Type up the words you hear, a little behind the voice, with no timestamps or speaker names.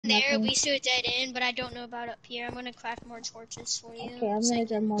There, we see a dead end, but I don't know about up here. I'm gonna craft more torches for you. Okay, I'm gonna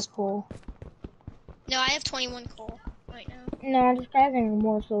grab more coal. No, I have 21 coal right now. No, I'm just grabbing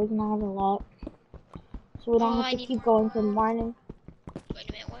more so we can have a lot. So we don't have to keep going from mining. Wait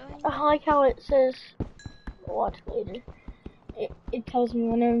a minute, what do I like how it says, watch later. It tells me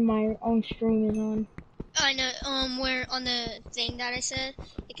whenever my own stream is on. I know, where on the thing that I said,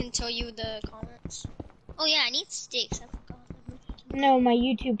 it can tell you the comments. Oh yeah, I need sticks, I forgot. No, my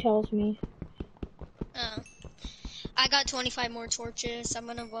YouTube tells me. Oh. I got 25 more torches. I'm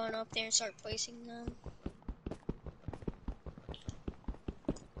gonna run up there and start placing them.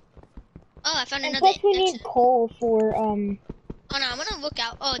 Oh, I found another. Plus we need coal for, Oh no, I'm gonna look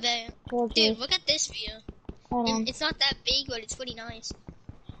out. Oh, torches. Dude, look at this view. Hold on. It's not that big, but it's pretty nice.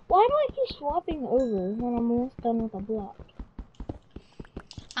 Why do I keep swapping over when I'm almost done with a block?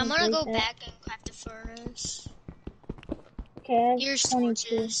 I'm gonna go back and craft the furnace. Okay, Here's 22.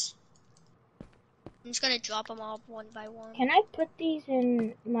 torches. I'm just gonna drop them all one by one. Can I put these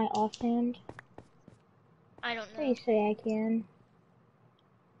in my offhand? I don't know. Please say I can.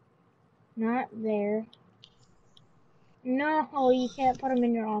 Not there. No, you can't put them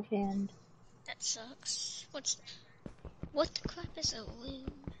in your offhand. That sucks. What the crap is a loom?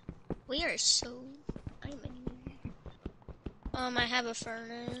 We are so... I'm a noob. I have a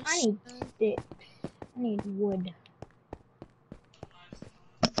furnace. I need sticks. I need wood.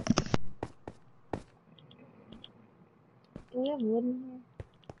 Do we have wood in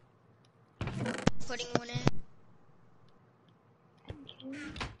here? Putting one in.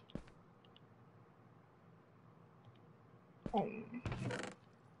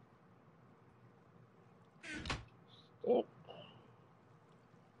 Stick.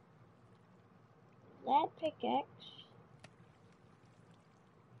 That pickaxe.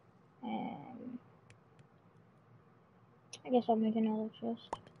 And I guess I'll make another chest.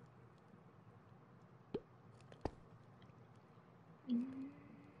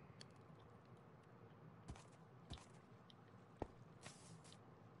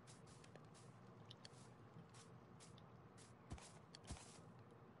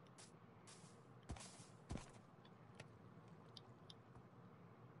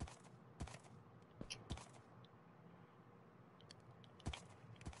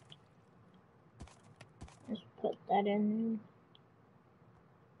 Just put that in there.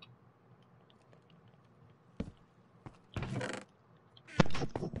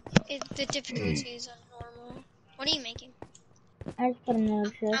 The difficulty is on normal. What are you making? I just put another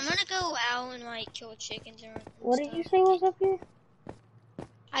chest. I'm gonna go out and like kill chickens and What stuff. did you say was up here?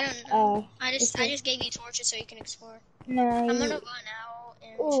 I don't know. I just gave you torches so you can explore. No. I'm gonna run out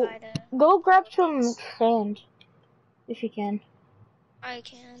and try to... Go grab some sand. If you can. I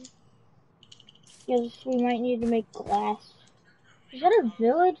can. Because we might need to make glass. Is that a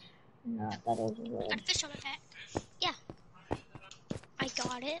village? No, that is a village. Got a fish on my back. Yeah. I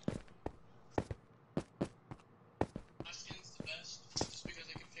got it.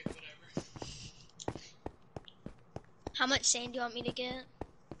 How much sand do you want me to get?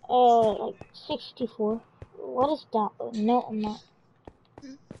 Like 64. What is that? No, I'm not.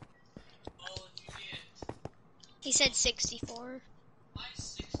 He said 64.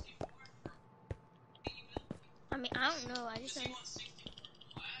 I mean, I don't know. I just know.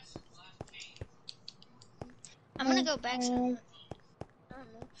 I'm gonna go back some. I don't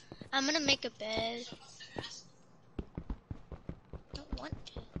know. I'm gonna make a bed. I don't want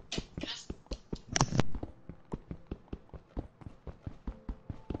to.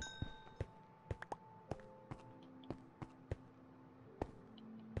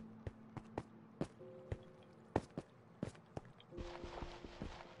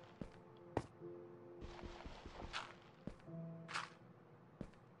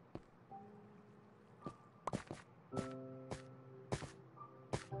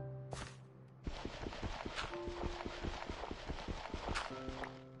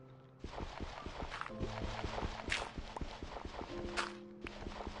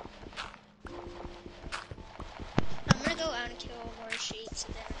 I'm gonna go out and kill more sheep so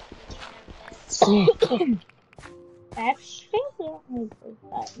then we can have beds. That's fancy. I'm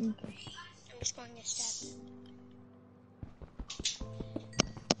just going to stab them.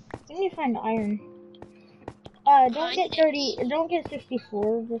 We need to find iron. Don't get 30. Don't get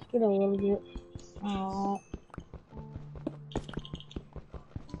 64. Just get a little bit.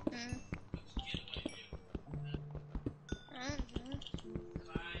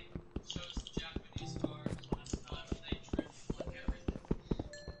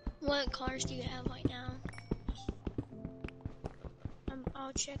 What cars do you have right now?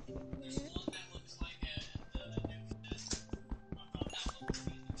 I'll check in a minute.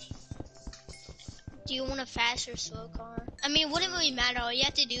 Do you want a fast or slow car? I mean, it wouldn't really matter. All you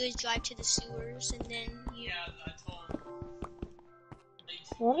have to do is drive to the sewers, and then you. Yeah, I told.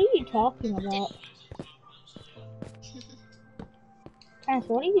 What are you talking about? Cass,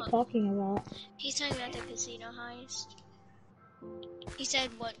 what are you talking about? He's talking about the casino heist. He said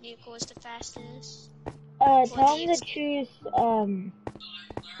what vehicle is the fastest. Tell him to choose,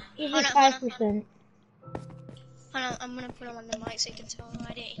 he's at 5%. Hold on, I'm gonna put him on the mic so you can tell him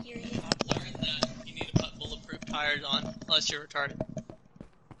I didn't hear you. I've learned that you need to put bulletproof tires on, unless you're retarded.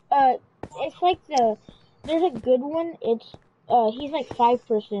 It's like there's a good one, he's like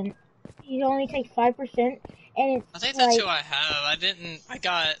 5%. He only takes 5%, and it's I think that's like, who I have. I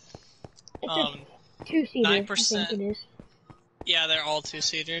got, it's a 2-seater, 9%. I think it is. Yeah, they're all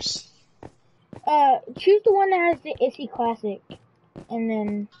 2-seaters. Choose the one that has the Issy Classic, and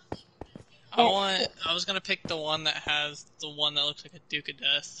then... I was gonna pick the one that has the one that looks like a Duke of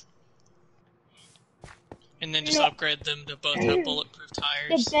Death. And then just upgrade them to both have bulletproof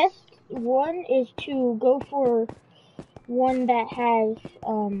tires. The best one is to go for one that has,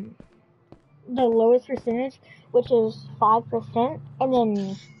 the lowest percentage, which is 5%, and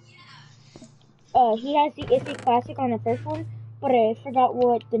then, he has the Issy Classic on the first one, but I forgot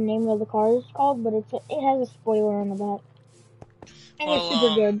what the name of the car is called, but it has a spoiler on the back. And it's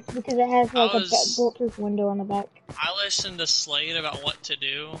super good, because it has like a bulletproof window on the back. I listened to Slade about what to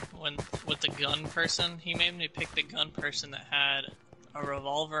do with the gun person. He made me pick the gun person that had a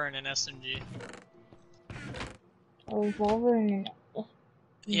revolver and an SMG. A revolver and an...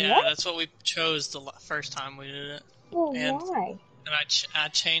 Yeah, what? that's what we chose the first time we did it. Well, why? And I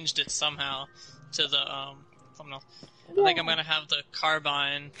changed it somehow to the, something else. Yeah. I think I'm gonna have the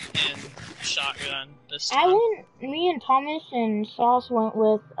carbine and shotgun this time. Me and Thomas and Sauce went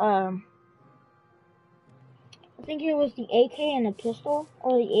with, I think it was the AK and the pistol,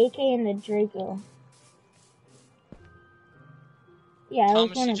 or the AK and the Draco. Yeah, it was one of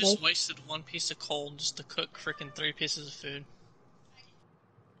those. Thomas, you just wasted one piece of coal just to cook frickin' 3 pieces of food.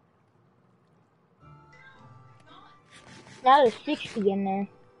 Now there's 60 in there.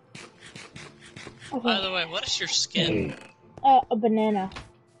 Okay. By the way, what is your skin? A banana.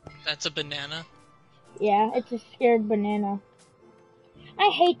 That's a banana? Yeah, it's a scared banana. I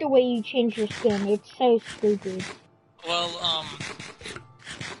hate the way you change your skin. It's so stupid. Well,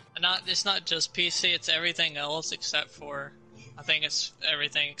 it's not just PC, it's everything else except for, I think it's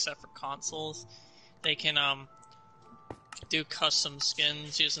everything except for consoles. They can, do custom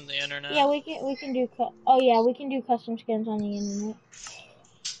skins using the internet. Yeah, we can do we can do custom skins on the internet.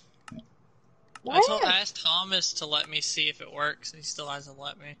 I asked Thomas to let me see if it works, and he still hasn't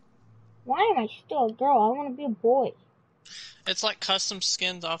let me. Why am I still a girl? I want to be a boy. It's like custom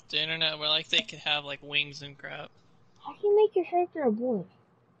skins off the internet where like they could have like wings and crap. How do you make your character a boy?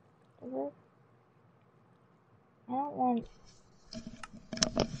 I don't want...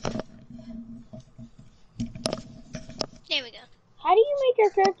 There we go. How do you make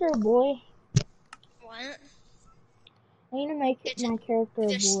your character a boy? What? I need to make my character a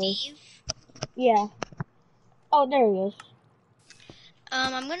boy. Steve? Yeah. Oh, there he is.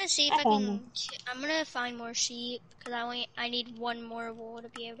 I'm gonna see if I can... I'm gonna find more sheep, because I need one more wool to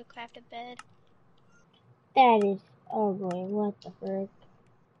be able to craft a bed. That is... Oh boy, what the frick?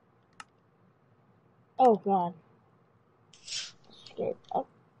 Oh god. Scared. Oh.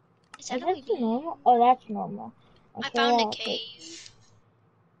 Is that normal? Oh, that's normal. Okay, I found a cave.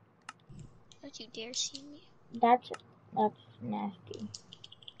 Don't you dare see me. That's nasty.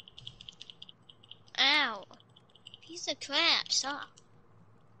 Ow. Piece of crap. Stop.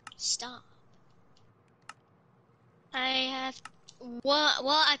 Stop. I have... Well,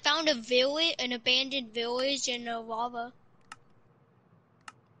 I found a village, an abandoned village in lava.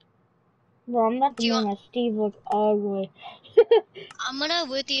 Bro, I'm about to make my Steve look ugly. I'm gonna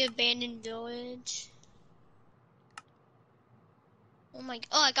with the abandoned village. Oh my...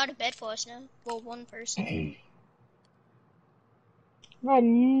 Oh, I got a bed for us now. Well, one person. Bro,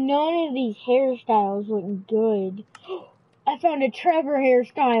 none of these hairstyles look good. I found a Trevor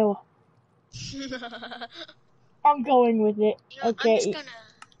hairstyle. I'm going with it. Okay. I'm just gonna...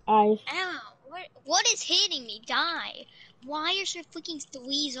 Eyes. Ow. What is hitting me? Die. Why are there freaking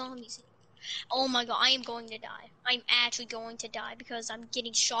 3 zombies here? Oh my god, I am going to die. I'm actually going to die because I'm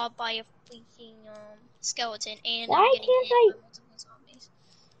getting shot by a freaking skeleton and Why I'm getting can't hit by multiple zombies.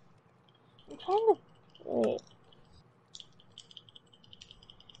 I'm trying to... Wait.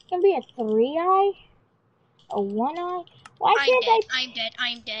 Can be a 3-eye? A 1-eye? Why can't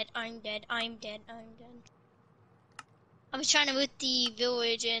I'm dead. I was trying to loot the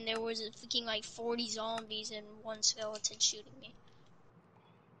village and there was a freaking like 40 zombies and one skeleton shooting me.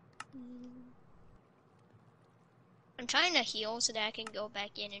 I'm trying to heal so that I can go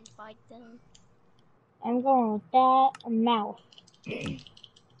back in and fight them. I'm going with that. A mouse.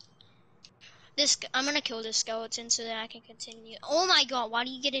 I'm gonna kill this skeleton so that I can continue. Oh my god, why do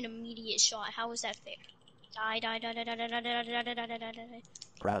you get an immediate shot? How is that fair? Die, die, die, die, die, die, die, die, die, die, die, die, die.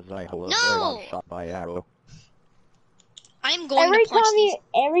 Raz, I was No! shot by arrow. I'm going to punch these.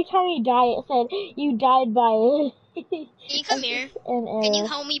 Every time you die, it said you died by it. Can you come here? An arrow. Can you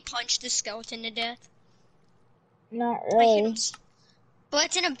help me punch the skeleton to death? Not I hit him. really. But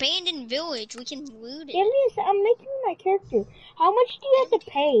it's an abandoned village. We can loot it. Give me a sec. I'm making my character. How much do you have to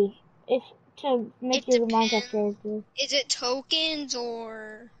pay to make your Minecraft character? Is it tokens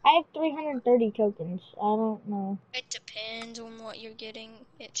or? I have 330 tokens. I don't know. It depends on what you're getting.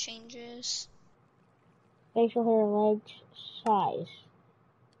 It changes. Facial hair, legs,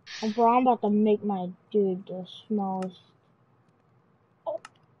 size. Bro, I'm about to make my dude the smallest. Oh.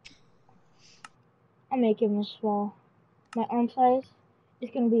 I'll make him this small. My arm size is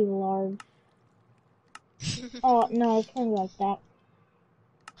gonna be large. Oh, no, it's gonna be like that.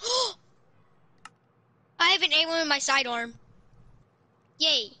 I have an arrow in my sidearm.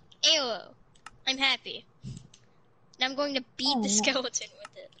 Yay, arrow. I'm happy. Now I'm going to beat the skeleton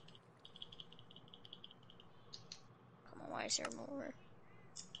with it. Come on, why is there more?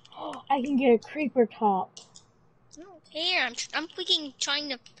 I can get a creeper top. I don't care. I'm freaking trying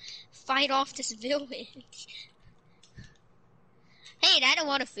to fight off this village. Hey, it had a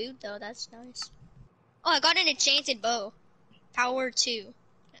lot of food though. That's nice. Oh, I got an enchanted bow. Power 2.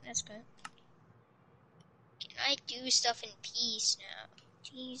 That's good. Can I do stuff in peace now?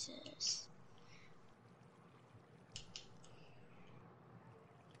 Jesus.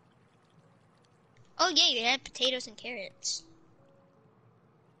 Oh yay, they had potatoes and carrots.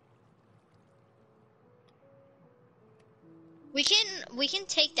 We can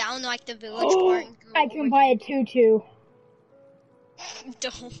take down like the village part and go I can buy a tutu.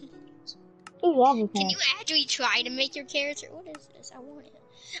 Don't. Ooh, lava Can pants. you actually try to make your character? What is this? I want it.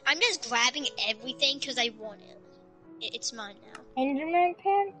 I'm just grabbing everything because I want it. It's mine now. Enderman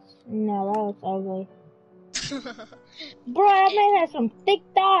pants? No, that looks ugly. Bro, that man has some thick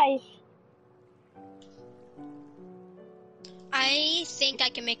thighs. I think I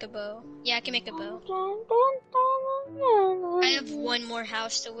can make a bow. Yeah, I can make a bow. I have one more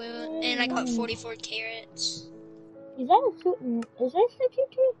house to loot, and I got 44 carrots. Is that a is this a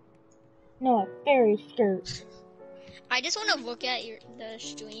tutu? No, a fairy skirt. I just want to look at the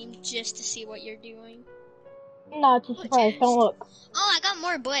stream just to see what you're doing. Not a surprise, don't look. Oh, I got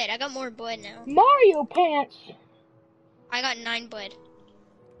more blood. I got more blood now. Mario pants! I got 9 blood.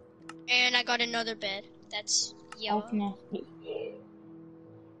 And I got another bed. That's yellow. That's nasty.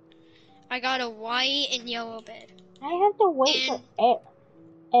 I got a white and yellow bed. I have to wait for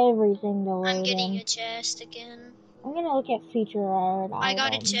everything to load I'm getting in. a chest again. I'm gonna look at feature art. I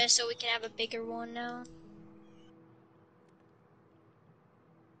got a chest so we can have a bigger one now.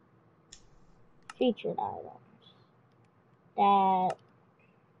 Featured items. That.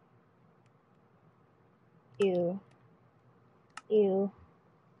 Ew. Ew.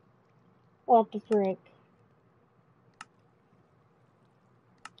 What the frick?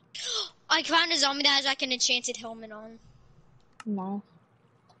 I found a zombie that has like an enchanted helmet on. Nice.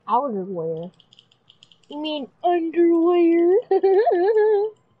 Outerwear. You mean underwear?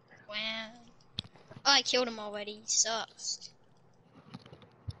 Wow. Oh, I killed him already. He sucks.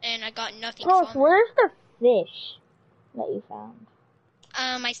 And I got nothing Plus, from him. where's the fish that you found?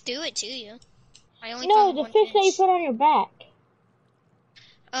 I threw it to you. I only No, found the one fish that you put on your back.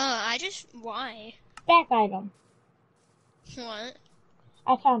 Why? Back item. What?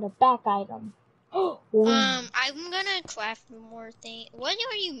 I found a back item. I'm gonna craft more things. What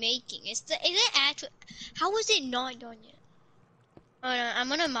are you making? Is it actually? How is it not done yet? Oh no, I'm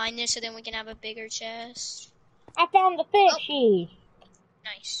gonna mine this so then we can have a bigger chest. I found the fishy. Oh.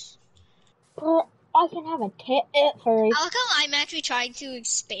 Nice. But I can have a furry. I like how I'm actually trying to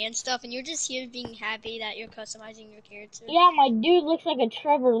expand stuff and you're just here being happy that you're customizing your character. Yeah, my dude looks like a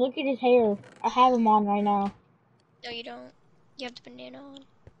Trevor. Look at his hair. I have him on right now. No, you don't. You have the banana on.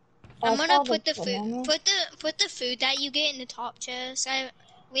 I I'm gonna put the the food, put the food that you get in the top chest.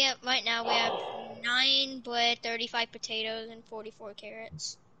 We have 9 blood, 35 potatoes, and 44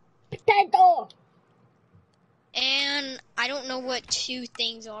 carrots. Potato. And I don't know what 2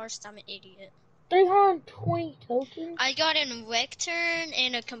 things are, so I'm an idiot. 320 tokens. I got an lectern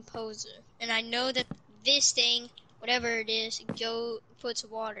and a composer, and I know that this thing, whatever it is, puts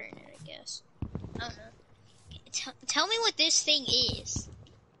water in it. I guess. I don't know. Tell me what this thing is.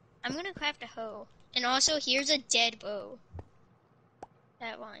 I'm gonna craft a hoe. And also, here's a dead bow.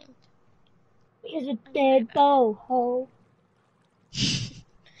 That rhymed. Here's a dead boho.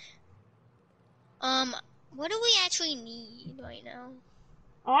 What do we actually need right now?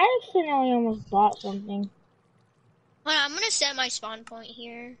 I accidentally almost bought something. Hold on, I'm gonna set my spawn point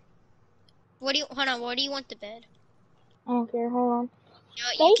here. Hold on, what do you want the bed? I don't care, hold on. You know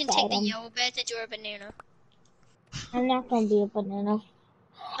what, you Space can take the item. yellow bed that you're a banana. I'm not gonna be a banana.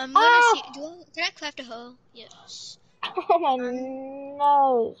 I'm gonna see, Ah! can I craft a hoe? Yes. Oh, my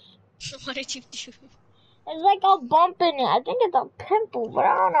nose. What did you do? There's like a bump in it. I think it's a pimple, but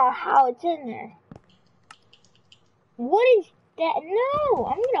I don't know how it's in there. What is that? No!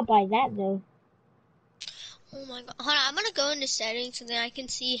 I'm gonna buy that though. Oh my god. Hold on, I'm gonna go into settings so then I can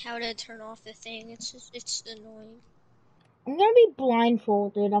see how to turn off the thing. It's annoying. I'm gonna be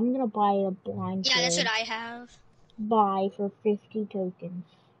blindfolded. I'm gonna buy a blindfold. Yeah, that's what I have. Buy for 50 tokens.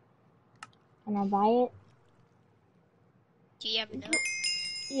 Can I buy it? Do you have enough?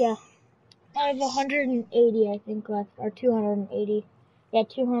 Yeah. I have 180, I think, left. Or 280. Yeah,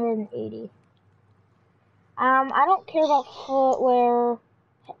 280. I don't care about footwear.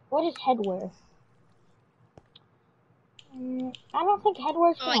 What is headwear? I don't think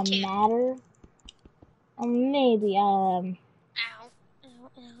headwear's Oh, I gonna can't. matter. Maybe, Ow. Ow,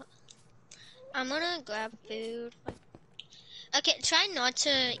 ow. I'm gonna grab food. Okay, try not to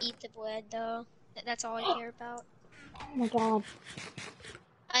eat the bread though. That's all I care about. oh my god.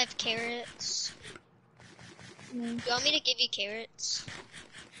 I have carrots. Mm. You want me to give you carrots?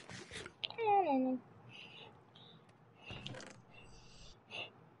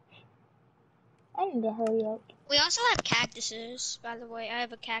 I need to hurry up. We also have cactuses, by the way. I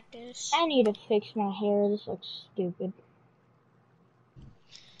have a cactus. I need to fix my hair. This looks stupid.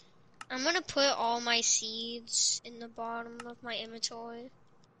 I'm gonna put all my seeds in the bottom of my inventory.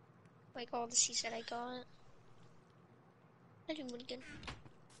 Like all the seeds that I got. I did really good.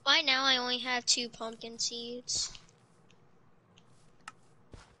 Right now I only have 2 pumpkin seeds.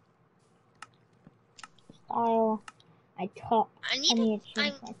 Style. My top. I need to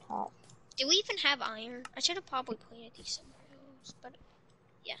change my top. Do we even have iron? I should have probably planted these somewhere else, but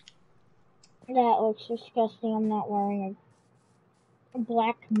yeah. That looks disgusting. I'm not wearing a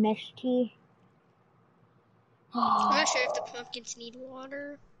black mesh tee. I'm not sure if the pumpkins need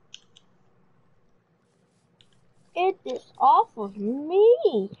water. Get this off of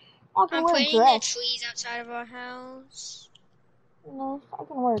me! I can I'm wear a putting the dress. trees outside of our house. No, I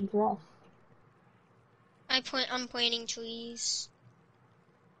can wear a dress. I'm planting trees.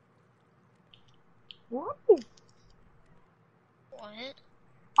 What? What?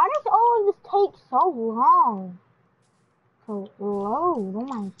 Why does all of this take so long to load? Oh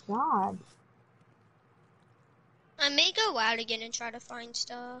my god. I may go out again and try to find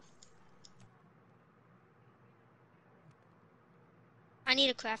stuff. I need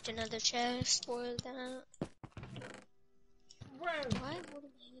to craft another chest for that. Why would I? Oh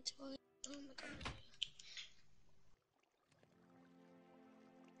my god.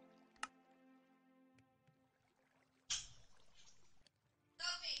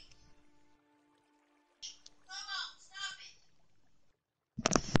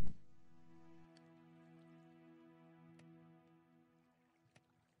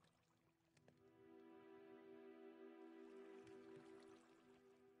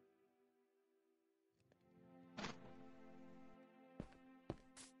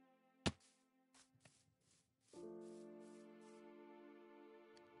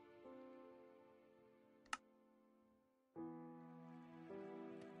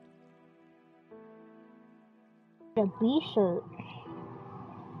 A B-shirt.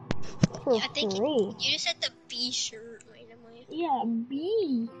 For Yeah, I think free. you just said the B shirt randomly. Yeah,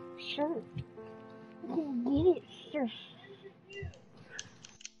 B-shirt. You can get it, sir.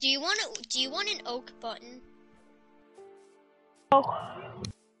 Do you want an oak button? Oh.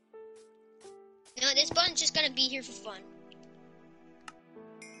 No, this button's just gonna be here for fun.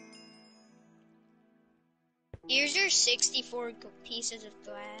 Here's your 64 pieces of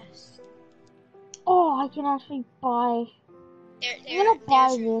glass. Oh, I can actually buy. I'm gonna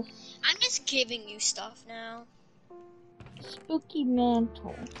buy this. I'm just giving you stuff now. Spooky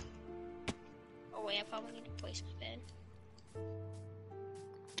mantle. Oh wait, I probably need to place my bed.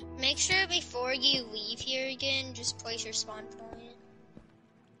 Make sure before you leave here again, just place your spawn point.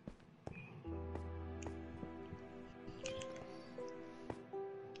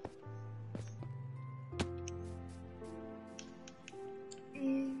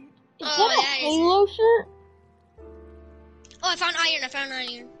 Is that a Halo shirt? Oh, I found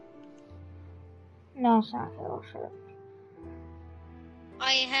iron. No, it's not a Halo shirt.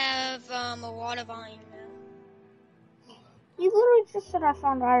 I have a lot of iron now. You literally just said I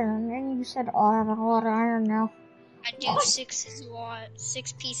found iron, and you said, oh, I have a lot of iron now. I do 6 is a lot.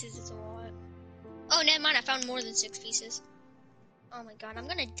 6 pieces is a lot. Oh, never mind. I found more than 6 pieces. Oh my god, I'm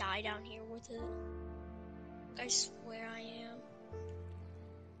gonna die down here with it. I swear I am.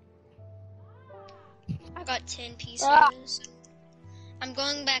 I got 10 pieces. Ah. I'm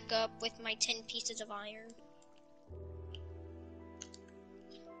going back up with my 10 pieces of iron.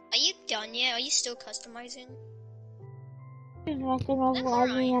 Are you done yet? Are you still customizing? There's nothing of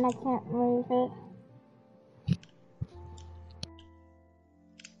lagging and I can't move it.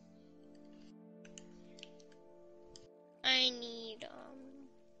 I need,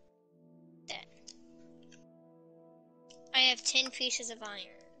 that. I have 10 pieces of iron.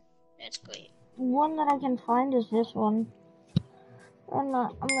 That's great. One that I can find is this one. I'm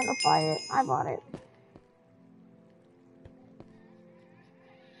gonna buy it. I bought it.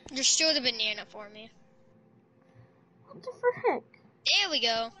 Restore the banana for me. What the heck? There we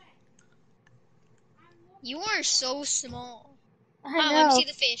go. You are so small. I Oh, know. let me see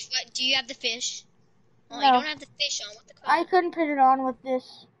the fish. What? Do you have the fish? Oh, No. you don't have the fish on. What the crap? I couldn't put it on with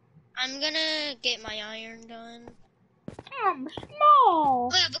this. I'm gonna get my iron done. I'm small.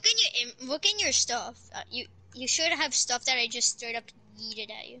 Oh yeah, look in your stuff. You should have stuff that I just straight up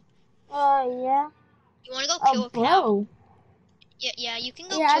yeeted at you. Yeah. You wanna go A kill a bow. cow? Yeah, you can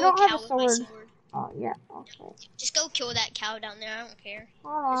go Yeah, I kill a don't have cow a with my sword. sword. Oh, yeah. Okay. Just go kill that cow down there. I don't care.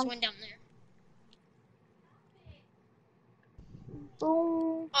 Hold There's on. one down there.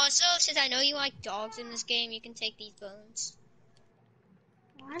 Boom. Also, since I know you like dogs in this game, you can take these bones.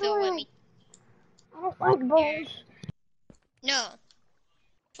 Why If do you'll I let like... me. I don't like bones. No.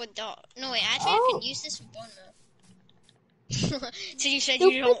 For dog. No, wait, actually I Oh. can use this for bone milk. So you said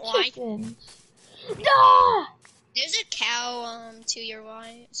Stupid you don't like. chickens. Ah! There's a cow to your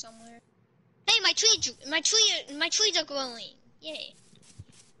right somewhere. Hey, my trees are growing. Yay!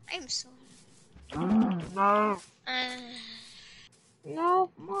 I'm so. No. No.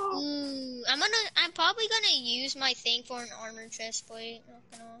 Ooh, I'm probably gonna use my thing for an armor chest plate. Not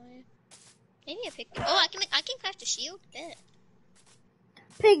gonna lie. Maybe a pick. Oh, I can craft a shield. Bet.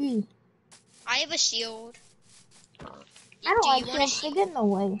 Piggy. I have a shield. I don't Do like you want a shields. They shield? get in the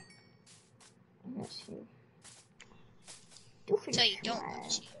way. Let's see. So you don't want a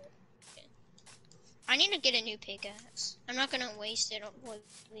shield. Okay. I need to get a new pickaxe. I'm not gonna waste it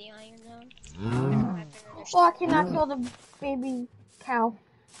with the iron though. Well, I cannot kill the baby cow.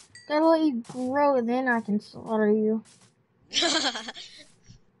 Gotta let you grow, and then I can slaughter you.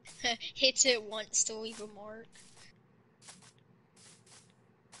 Hits it once to leave a mark.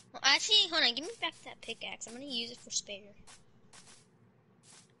 Well, actually, hold on. Give me back that pickaxe. I'm gonna use it for spare.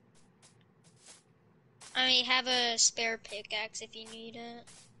 I have a spare pickaxe if you need it.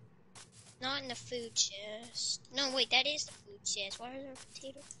 Not in the food chest. No, wait, that is the food chest. Why are there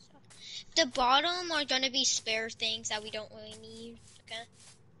potatoes? The bottom are gonna be spare things that we don't really need. Okay.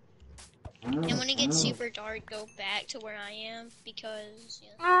 And when it gets super dark, go back to where I am because. Yeah.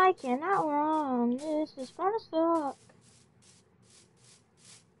 I cannot run. This is fun as fuck.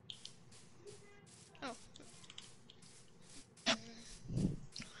 Oh.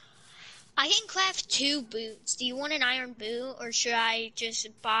 I can craft 2 boots. Do you want an iron boot, or should I just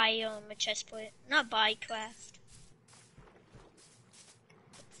buy a chest plate? Not buy, craft.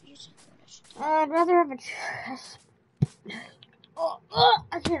 I'd rather have a chest. Oh,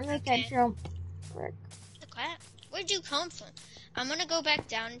 I can't make that jump. Frick. The crap? Where'd you come from? I'm gonna go back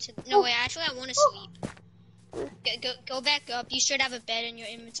down into. No, wait. Actually, I want to sleep. Go back up. You should have a bed in your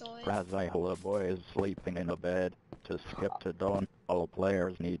inventory. Razzle boy is sleeping in a bed. To skip to dawn, all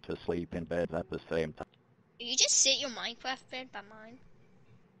players need to sleep in bed at the same time. You just sit your Minecraft bed by mine.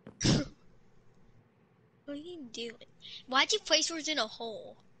 What are you doing? Why'd you place yours in a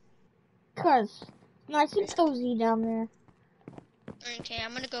hole? 'Cause nice and cozy down there. Okay,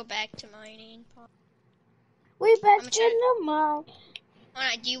 I'm gonna go back to mining. We back I'm in trying- the mine.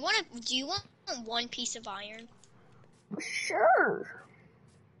 Alright, do you want 1 piece of iron? Sure.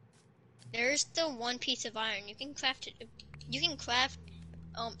 There's the 1 piece of iron. You can craft it. You can craft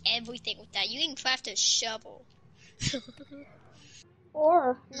everything with that. You can craft a shovel.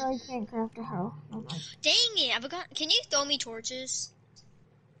 Or no, you can't craft a hoe. Oh my. Dang it! I forgot. Can you throw me torches?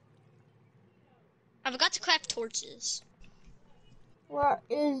 I forgot to craft torches. What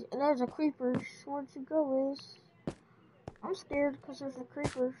is? There's a creeper. Where'd you go, Liz? I'm scared because there's a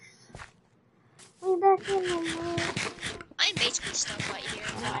creeper. We back in the mine. I'm basically stuck right here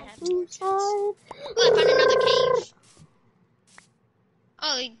until I have torches. Inside. Oh, I found another cave.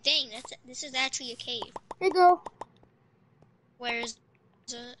 Oh, dang, this is actually a cave. Here you go. Where is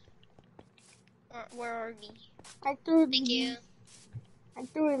it? Where are we? I threw Thank you. I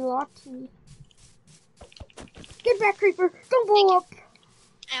threw a latte. Get back, creeper! Don't blow Thank you. up!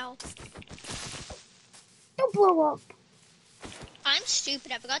 Ow. Don't blow up! I'm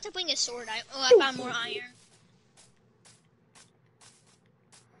stupid. I forgot to bring a sword. I found more iron.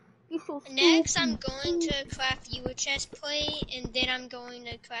 You're so Next, I'm stupid. going to craft you a chest plate, and then I'm going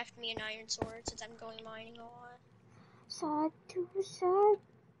to craft me an iron sword since I'm going mining a lot. Side to side,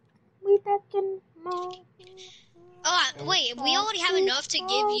 we back in my. Oh, wait, we already have enough to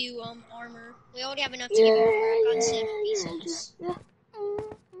give you armor. We already have enough to give you armor. I got 7 pieces.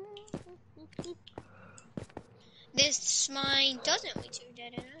 This mine doesn't lead to a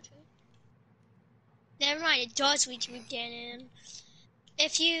dead end, actually. Never mind, it does lead to a dead end.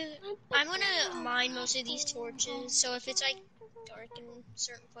 I'm gonna mine most of these torches, so if it's like dark in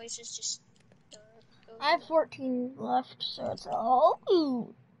certain places, just go. I have 14 left, so it's all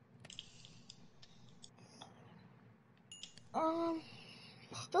ooh.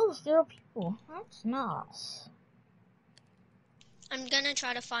 Still 0 people. That's nice. I'm gonna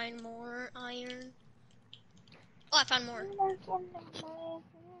try to find more iron. Oh, I found more.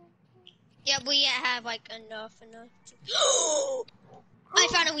 Yeah, we have like enough to... I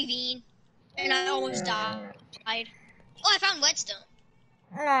found a weavine, and I almost died. Oh, I found leadstone.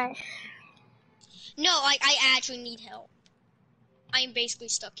 Nice. No, like I actually need help. I am basically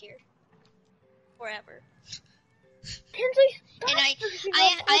stuck here forever. Kinsley, stop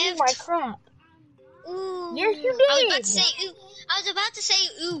And I have my crap. Ooh. Yes, you I was did. about to say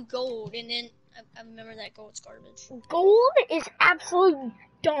ooh gold, and then I remember that gold's garbage. Gold is absolute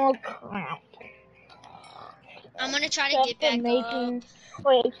dog crap. I'm gonna try to get back up.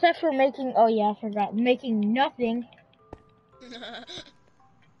 Wait, except for making. Oh yeah, I forgot. Making nothing.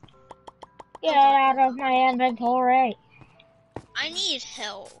 Get out of my inventory. I need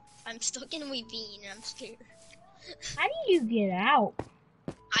help. I'm stuck in a ravine and I'm scared. How do you get out?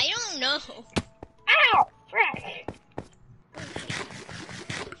 I don't know. Ow! Fresh!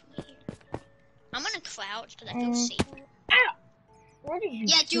 I'm gonna crouch because I feel safe. Ow! Where did you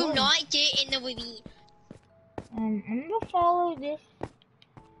Yeah, do go? not get in the ravine. I'm gonna follow this.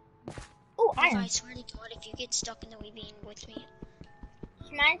 Oh, iron. I swear to God, if you get stuck in the ravine with me.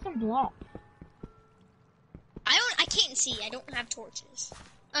 Just mine some blocks. I can't see. I don't have torches.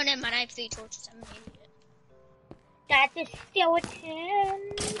 Oh, never mind. I have 3 torches. I'm an idiot. That's a skeleton.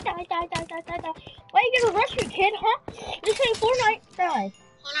 Die. Why are you gonna rush me, kid, huh? This ain't Fortnite. Die.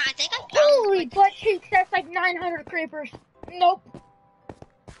 Hold on, I think I found Holy butt cheeks, that's like 900 creepers. Nope.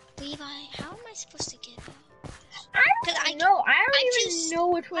 Levi, how am I supposed to get that? I don't know. I don't even know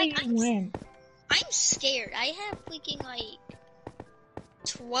which way you went. I'm scared. I have freaking like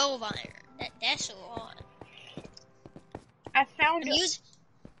 12 iron. That's a lot. I found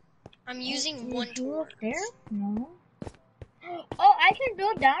I'm using 1 torch. There? No. Oh, I can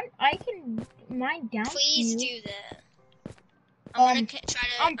build down. I can mine down. Please do that.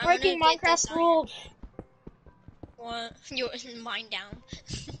 I'm breaking Minecraft rules. What? You mine down.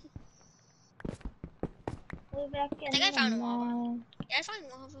 I think I found lava. Did I find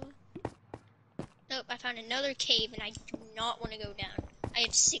lava? Nope, I found another cave and I do not want to go down. I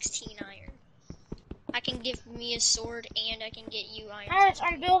have 16 iron. I can give me a sword and I can get you iron. Alice,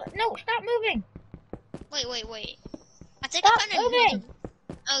 I'm building. No, stop moving. Wait. I think Stop I found moving. another.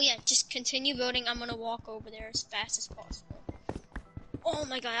 Oh yeah, just continue building. I'm gonna walk over there as fast as possible. Oh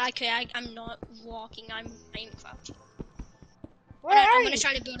my God, I'm not walking. I'm crouching. I'm gonna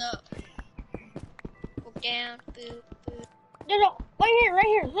try to build up. Go down, boop. No, right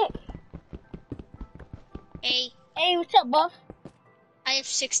here, look. Hey, what's up, buff? I have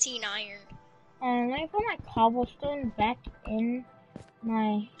 16 iron. Let me put my cobblestone back in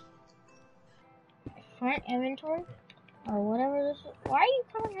my front inventory, or whatever this is. Why are you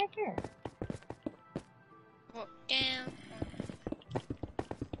coming right here? Walk down.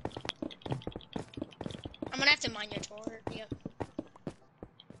 I'm gonna have to mine your torch. Yep.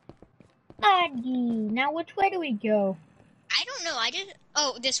 Now which way do we go? I don't know.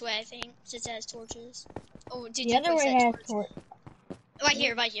 Oh, this way I think, since it has torches. Oh, did the you other place way that has torch? Right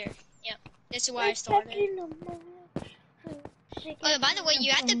here. Yep. This is where I started. Oh, by the way,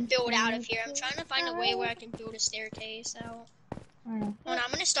 you have to build out of here. I'm trying to find a way where I can build a staircase out. Hold on,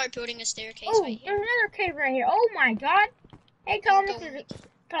 I'm gonna start building a staircase right here. There's another cave right here. Oh my God! Hey, Thomas,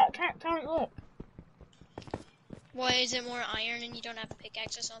 Thomas, look. What, is it more iron and you don't have a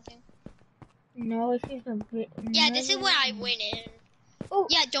pickaxe or something? No, it's just a bit. Yeah, this is where I went in. Oh.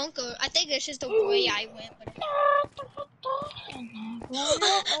 Yeah, don't go. I think this is the way I went. But...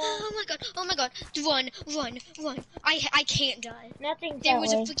 Oh my God! Run! I can't die. Nothing.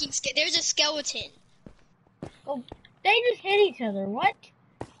 There's a skeleton. Oh, they just hit each other. What?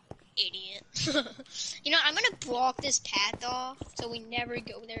 Idiot. You know, I'm gonna block this path off so we never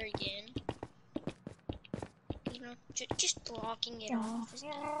go there again. You know, just blocking it off.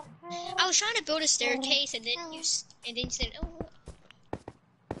 I was trying to build a staircase and then you said, oh.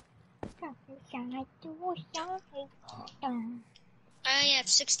 I have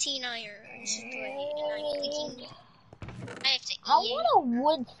 16 iron. This is great. And I'm thinking I have to eat. I want a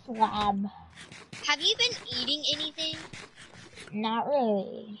wood slab. Have you been eating anything? Not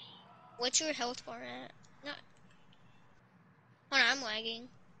really. What's your health bar at? Not. Hold on, I'm lagging.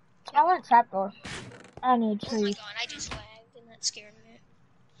 I want a trapdoor. I need trees. Oh my god, I just lagged and that scared me.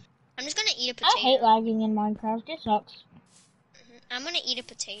 I'm just gonna eat a potato. I hate lagging in Minecraft. It sucks. I'm gonna eat a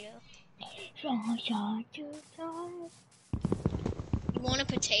potato. You want a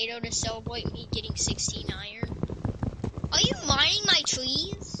potato to celebrate me getting 16 iron? Are you mining my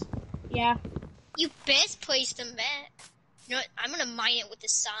trees? Yeah. You best place them back. You know what? I'm gonna mine it with a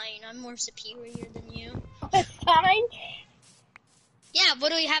sign. I'm more superior than you. A sign? Yeah,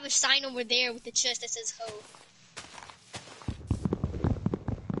 but we have a sign over there with the chest that says ho.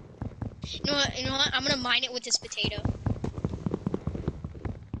 You know what? I'm gonna mine it with this potato.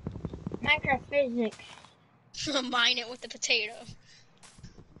 Minecraft physics. Mine it with the potato.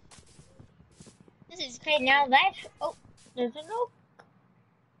 This is Okay, now that's... Oh, there's an oak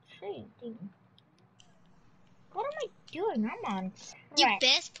tree thing. What am I doing? I'm on You track.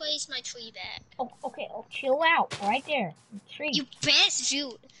 best place my tree back. Oh, okay, chill out. Right there. Tree. You best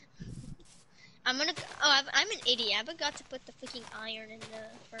do it. I'm an idiot. I forgot to put the freaking iron in the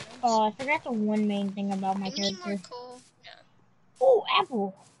furnace. Oh, I forgot the one main thing about my Do we need more character. coal? No. Oh,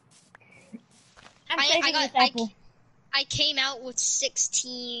 apple. I'm saving this apple. I came out with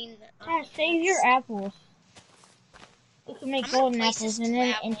 16. Save your apples. You can make golden apples and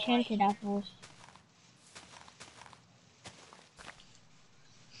then enchanted apples.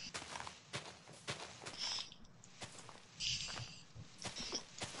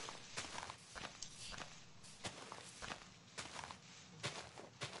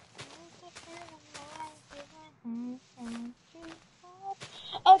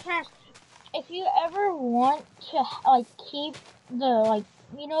 Oh, Cash, if you ever want to, like, keep the, like,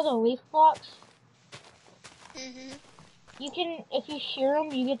 you know the leaf blocks? Mm-hmm. You can, if you shear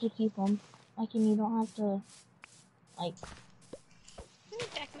them, you get to keep them. Like, and you don't have to, like... Let me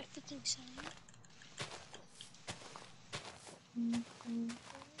back my freaking sign.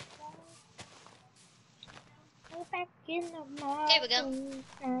 Back in the morning. There we go.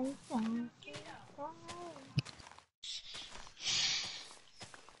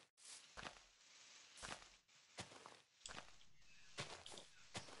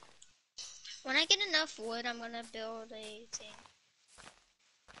 When I get enough wood, I'm gonna build a thing.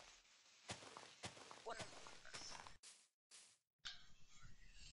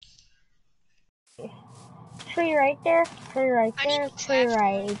 Tree right there, tree right there, tree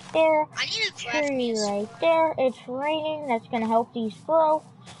right there, I need to craft tree right there. It's raining, that's gonna help these grow.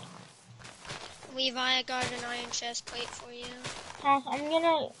 Levi, I got an iron chest plate for you. Cass, I'm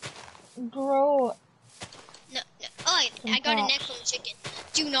gonna grow... No. Oh, I got an egg from the chicken.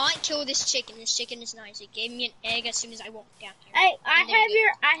 Do not kill this chicken. This chicken is nice. It gave me an egg as soon as I walked down here. Hey, I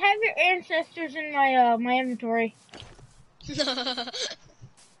have your ancestors in my my inventory.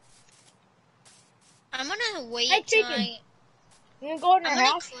 I'm gonna wait till till You can go in your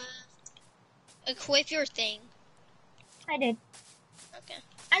house. Equip your thing. I did. Okay.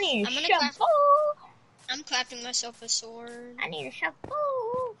 I need a shovel. I'm crafting myself a sword. I need a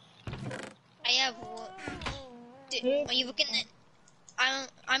shovel. I have wood. Are you looking at?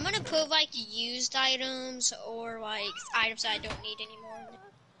 I'm gonna put like used items or like items that I don't need anymore.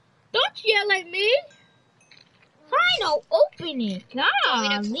 Don't yell at me. Fine, I'll open it.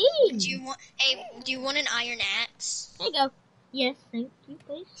 God, do you want an iron axe? There you go. Yes, thank you,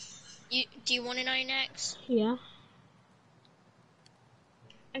 please. Do you want an iron axe? Yeah.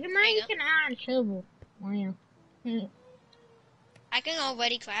 I can make an iron shovel. Wow. I can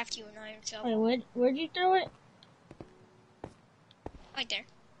already craft you an iron shovel. Wait, where'd you throw it? Right there.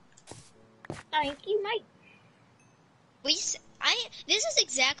 Thank you, mate. This is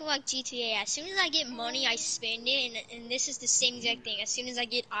exactly like GTA. As soon as I get money, I spend it, and this is the same exact thing. As soon as I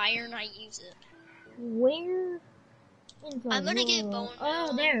get iron, I use it. Where? I'm gonna get bone meal.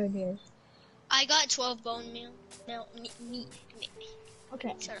 Oh, there it is. I got 12 bone meal. Meat.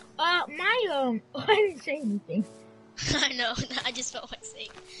 Okay. Shut up. I didn't say anything. I know. I just felt like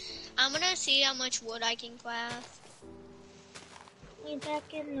saying. I'm gonna see how much wood I can craft. Way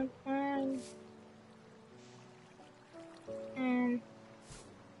back in the farm.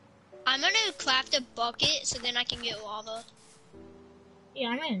 I'm gonna craft a bucket so then I can get lava. Yeah,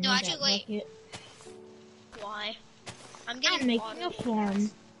 I'm gonna need No, that actually, wait. bucket. Why? I'm I'm getting making water. a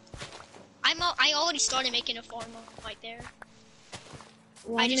farm. I already started making a farm right there.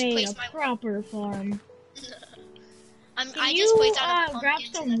 Well, I I just made placed a my proper farm. I Can just you placed out a grab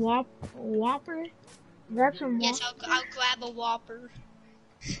pumpkin. some whopper? Grab some Yes, whopper. I'll grab a whopper.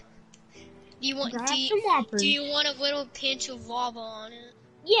 Do you want? Grab some whoppers. Do you want a little pinch of lava on it?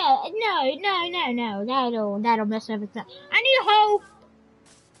 Yeah, no. That'll mess everything. I need a hoe.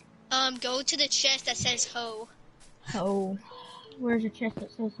 Go to the chest that says hoe. Hoe. Where's the chest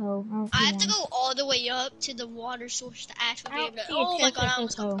that says hoe? I don't I see have to one. go all the way up to the water source to actually I be don't able to. see a Oh my chest god! that I says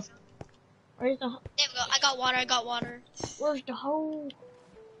almost got. hoe. Where's the? There we go. I got water. I got water. Where's the hoe?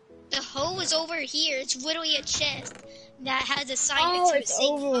 The hoe is over here. It's literally a chest that has a sign Oh, to it it's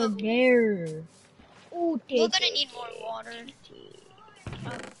saying over hoe. there. Ooh, We're gonna need more water.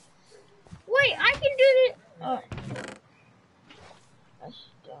 Wait, I can do this. That's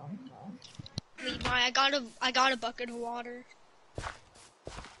dumb. Levi, I got a bucket of water.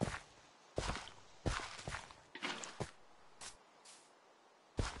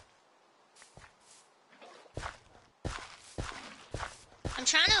 I'm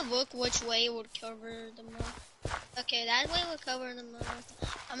trying to look which way would cover the most. Okay, that way would cover the most.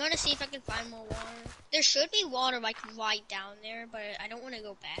 I'm gonna see if I can find more water. There should be water like right down there, but I don't want to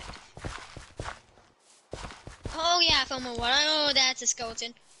go back. Oh yeah, I found more water. Oh, that's a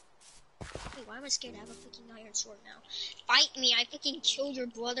skeleton. Wait, why am I scared? I have a freaking iron sword now. Fight me! I freaking killed your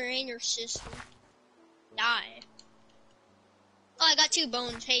brother and your sister. Die. Oh, I got 2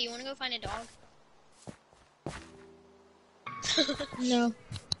 bones. Hey, you wanna go find a dog? No.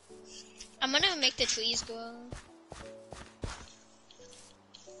 I'm gonna make the trees glow.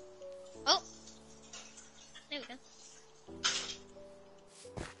 Oh! There we go.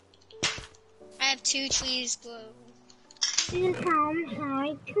 I have 2 trees glow. Sometimes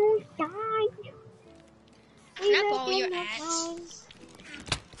I to die. Can I borrow your axe?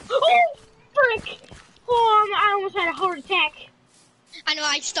 Oh, frick! Oh, I almost had a heart attack. I know,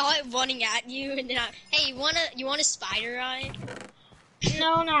 I started running at you and then hey, you want a spider eye?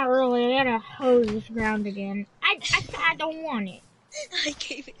 No, not really. I gotta hose this ground again. I don't want it. I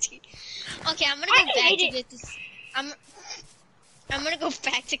gave it to you. Okay, I'm gonna go back to get this. I'm gonna go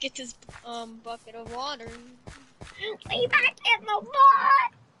back to get this bucket of water. Way back in the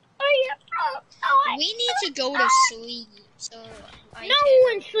butt. We need to go to sleep. So no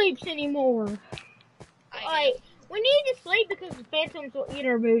one sleeps anymore. I We need to sleep because the phantoms will eat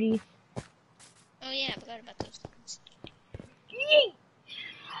our booties. Oh yeah, I forgot about those things. Yeet.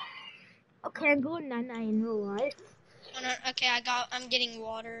 Okay, I'm going night-night in real life. Oh, no, okay, I'm getting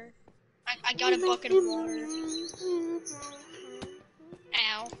water. I got a bucket of water.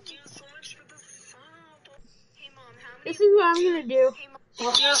 Ow. This is what I'm gonna do.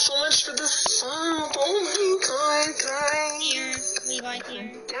 Thank you so much for the sub. Oh my god, guys. Here, Levi,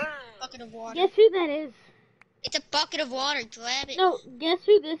 here. Bucket of water. Guess who that is? It's a bucket of water. Grab it. No, guess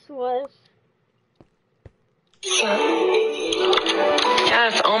who this was?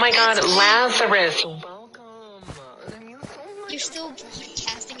 Yes, oh my god, Lazarus. Welcome. Thank you so much. You're still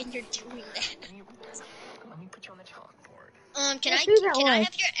broadcasting and you're doing that. Let me put you on the chalkboard. Can Guess I who that was?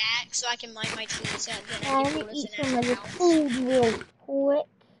 have your axe so I can mine my trees and then I Let can me build us eat an some of this house? food real quick.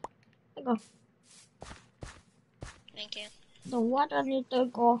 There you go. Thank you. The water needs to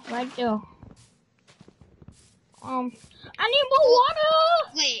go right there. I need more water!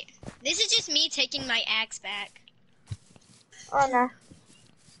 Wait, this is just me taking my axe back. Oh no.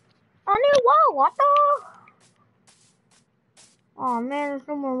 I need more water! Oh man, there's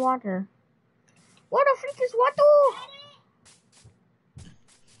no more water. What the freak is water?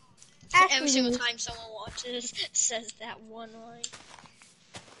 Every single time someone watches, says that one line.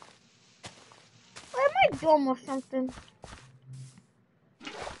 Am I dumb or something?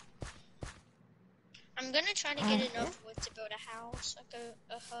 I'm gonna try to get enough wood to build a house, like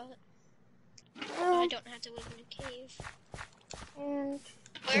a hut. So I don't have to live in a cave. And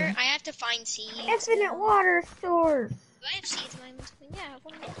Where I have to find seeds. infinite water source. Do I have seeds in my inventory? Yeah, I have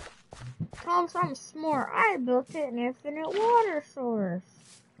one. Tom, I'm smart. I built an infinite water source.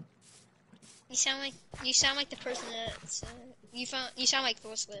 You sound like the person that's you sound like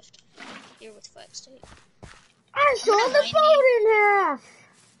Force Swift. Here with Flex State. I saw the boat in half.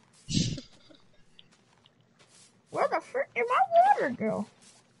 Where the frick did my water go?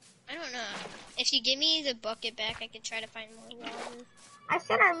 I don't know. If you give me the bucket back, I can try to find more water. I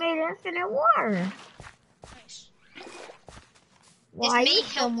said I made infinite water. Nice. Why this may you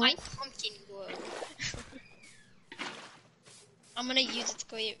help so my much? pumpkin grow. I'm gonna use it to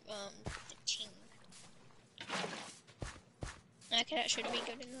create the king. Okay, that should be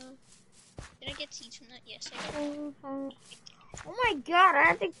good enough. Did I get seeds from that? Yes, I did. Oh my god, I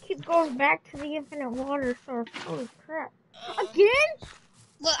have to keep going back to the infinite water source. Holy crap. Uh, Again?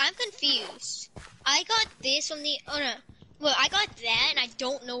 well, I'm confused. I got this from the. Oh no. Well, I got that, and I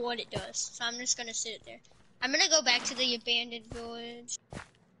don't know what it does. So I'm just gonna sit there. I'm gonna go back to the abandoned village.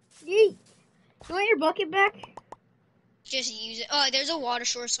 Yeet. You want your bucket back? Just use it. Oh, there's a water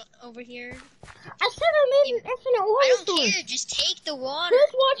source over here. I said I made an infinite water I don't source. care. Just take the water.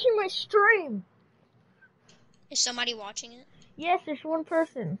 Who's watching my stream? Is somebody watching it? Yes, there's one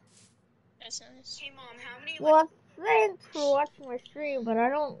person. That's nice. Hey mom, how many Well, thanks for watching my stream, but I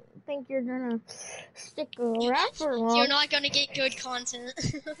don't think you're gonna stick around for long. You're not gonna get good content.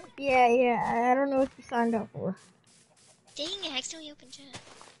 Yeah, I don't know what you signed up for. Dang it, I accidentally opened chat.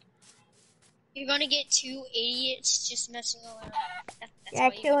 You're gonna get 2 idiots just messing around. That's Yeah, why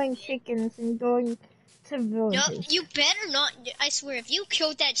you're killing gonna get. chickens and going to villages. No, you better not. I swear, if you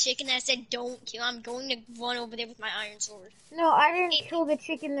killed that chicken that said don't kill, I'm going to run over there with my iron sword. No, I didn't kill the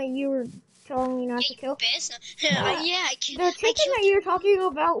chicken that you were telling me not to kill. Best. Yeah, I killed. The chicken that you were talking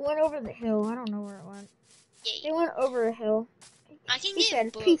about went over the hill. I don't know where it went. Yeah, It went over a hill. I can He get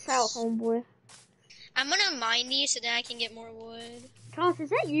said, books. peace out, homeboy. I'm gonna mine these so that I can get more wood. Thomas, is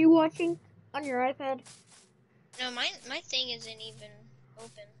that you watching on your iPad? No, my thing isn't even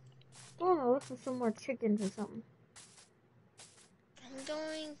open. I don't know, look for some more chickens or something. I'm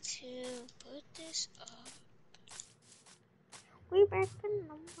going to put this up. We back in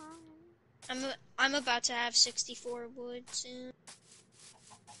the morning. I'm about to have 64 wood soon.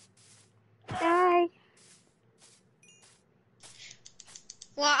 Die.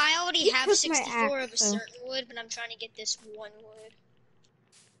 Well, I already You have took my 64 of a axe, though. certain wood, but I'm trying to get this one wood.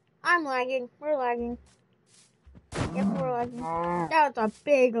 I'm lagging. We're lagging. Yep, we're lagging. That was a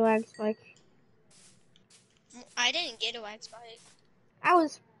big lag spike. I didn't get a lag spike. I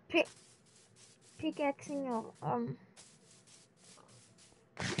was pickaxing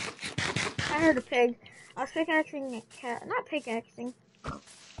I heard a pig. I was pickaxing a cat. Not pickaxing.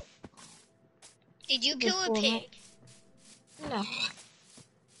 Did you kill a Before pig? No.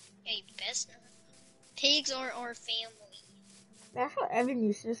 Yeah, you best not. Pigs are our family. That's what Evan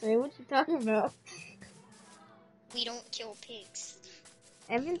used to say. What you talking about? We don't kill pigs.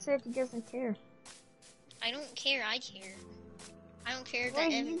 Evan said he doesn't care. I don't care, I care. I don't care What that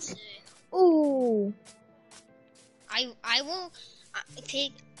do you- Evan said. Ooh. I will,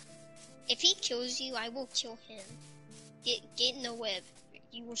 pig, if he kills you, I will kill him. Get in the web.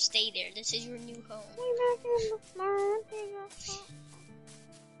 You will stay there. This is your new home.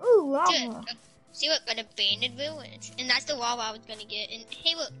 Ooh, Good. lava. See, look, an abandoned village. And that's the lava I was gonna get. And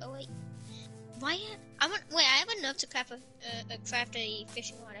hey, look, oh wait. Why? Wait, I have enough to craft a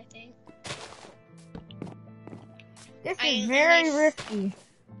fishing rod, I think. This I- is very I- risky.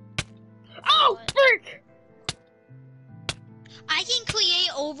 Oh, What? frick! I can create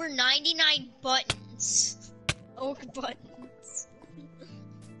over 99 buttons. Over buttons.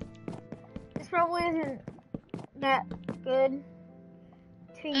 This probably isn't that good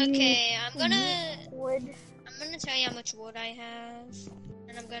to Okay, use I'm gonna wood. tell you how much wood I have,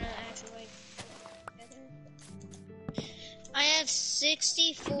 and I'm gonna actually put it together. I have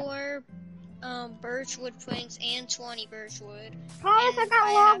 64 birchwood planks and 20 birchwood. Thomas, I And got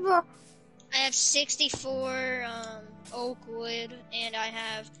I lava. I have 64 oak wood, and I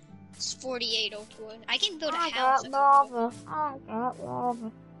have 48 oak wood. I can build a I house. got lava. I got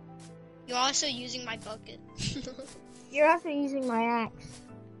lava. You're also using my bucket. You're also using my axe.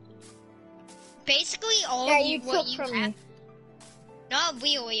 Basically, all that of you what took you from have. me. Not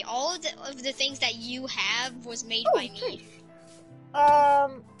really. All of the things that you have was made Oh, by me. trees.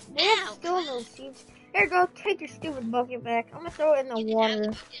 We have Ow, still no seeds. Here, go take your stupid bucket back. I'm gonna throw it in the You can have water. the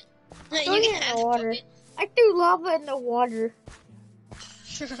bucket. Throw You it can in have the the water. bucket. I threw lava in the water.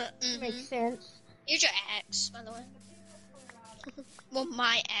 Mhm. Makes sense. Here's your axe, by the way. Well,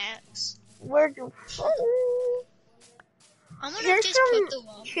 my axe. Where'd you? I'm gonna Here's just put the some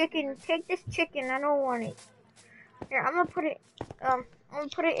wall. chicken. Take this chicken. I don't want it. Here, I'm gonna put it. I'm gonna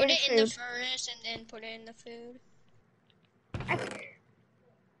put it Put in it food. in the furnace and then put it in the food.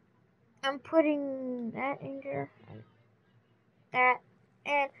 I'm putting that in there. And that.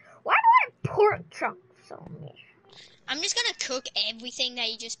 And why do I have pork chunks on me? I'm just gonna cook everything that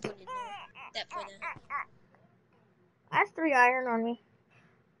you just put in there. That put in. I have 3 iron on me.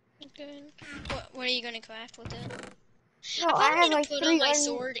 Okay. What are you gonna craft with it? No, I'm I have gonna like put 3 on my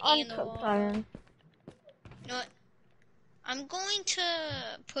sword and the uncooked wall. iron. You know what? I'm going to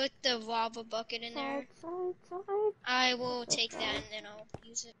put the lava bucket in there. Side. I will take that and then I'll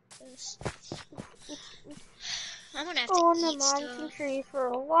use it for this. I'm gonna have to Going to eat mine some stuff. trees for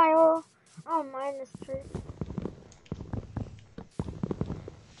a while. I'll mine this tree.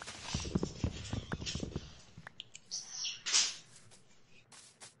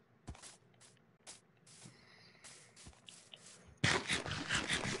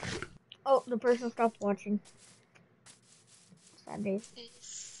 Oh, the person stopped watching. Sad days.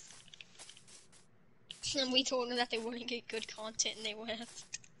 And we told them that they wouldn't get good content and they left.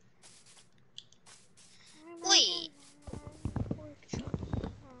 Wait.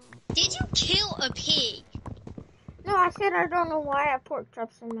 Did you kill a pig? No, I said I don't know why I have pork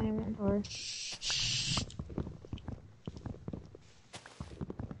chops in my inventory.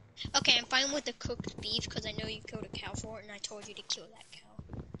 Okay, I'm fine with the cooked beef because I know you killed a cow for it and I told you to kill that cow.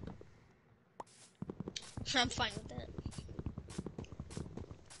 I'm fine with that.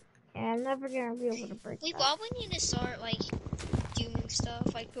 Yeah, I'm never gonna be able to break We that. probably need to start like doing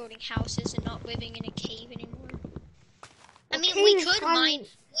stuff like building houses and not living in a cave anymore. I mean, we could mine.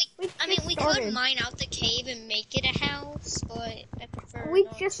 We could mine out the cave and make it a house, but I prefer We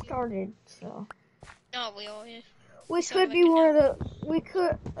not just to. started, so. No, we all. Yeah. We So, could like, be one of the. We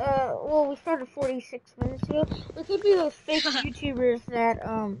could. Well, we started 46 minutes ago. We could be those fake YouTubers that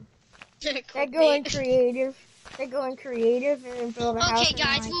that go in creative. They go in creative and then build a house. Okay,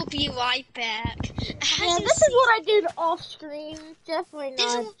 guys, we'll be right back. Yeah, this is what I did off screen. Definitely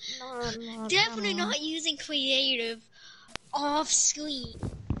not. Definitely not using creative off screen.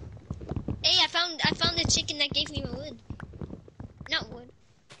 Hey, I found the chicken that gave me wood. Not wood.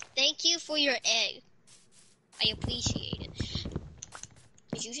 Thank you for your egg. I appreciate it.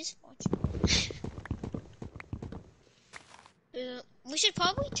 Did you just watch? We should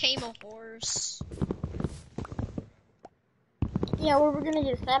probably tame a horse. Yeah, where we're gonna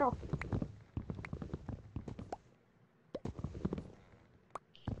get a saddle.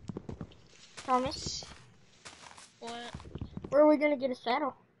 Thomas? What? Where are we gonna get a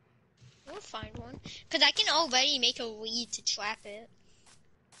saddle? We'll find one. Cause I can already make a lead to trap it.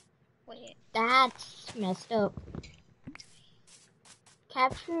 Wait. That's messed up.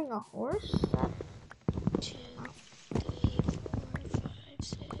 Capturing a horse? 2, 3, 4, 5,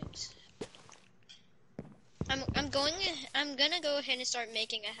 6. I'm gonna go ahead and start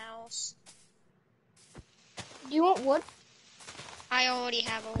making a house. Do you want wood? I already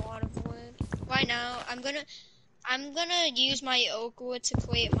have a lot of wood. Right now, I'm gonna use my oak wood to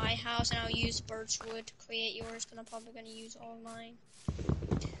create my house, and I'll use birch wood to create yours, because I'm probably gonna use all of mine.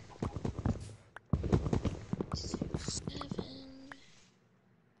 6, 7.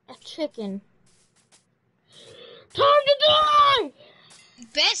 A chicken. Time to die!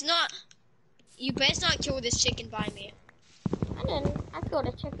 You best not kill this chicken by me. I didn't. I killed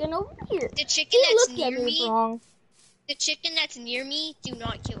a chicken over here. The chicken He that's looked at near me me, wrong. the chicken that's near me, do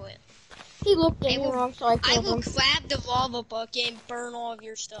not kill it. He looked at me wrong, so I I killed will him. grab the lava bucket and burn all of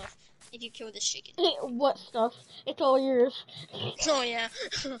your stuff if you kill this chicken. Hey, what stuff? It's all yours. Oh yeah.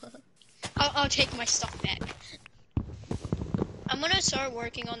 I'll take my stuff back. I'm gonna start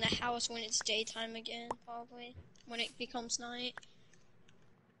working on the house when it's daytime again, probably. When it becomes night.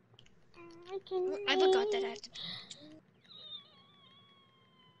 I forgot that I have to...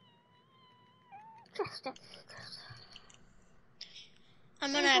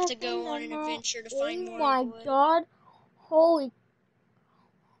 I'm gonna have to go on an adventure to find more wood. Oh my god. Holy.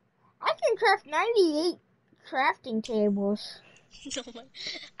 I can craft 98 crafting tables.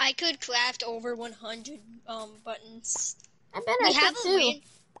 I could craft over 100 buttons. I bet I could too.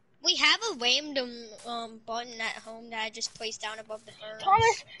 We have a random button at home that I just placed down above the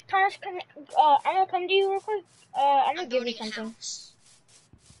furnace. Thomas, come. I'm gonna come to you real quick. I'm gonna give you something.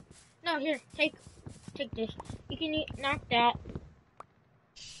 No, here, take this. You can knock that.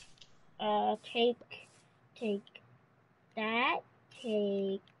 Take that.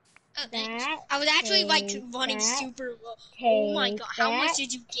 Take that. I was actually like running super low. Oh my god! How much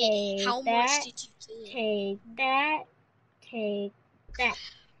did you get? How much did you get? Take that. Take that.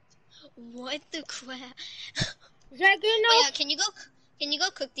 What the crap? Is that good enough? Oh, yeah, can you go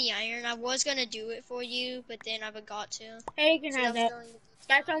cook the iron? I was gonna do it for you, but then I forgot to. Hey, you can have that.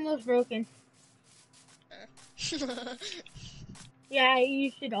 That's almost broken. Yeah, I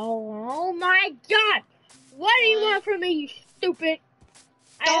used it all. Oh my god! What do you want from me, you stupid?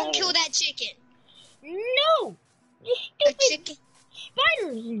 Don't kill that chicken. No! You stupid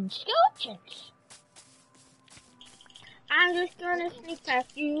spiders and skeletons. I'm just gonna sneak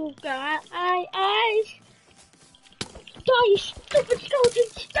past you, guys. Die, you stupid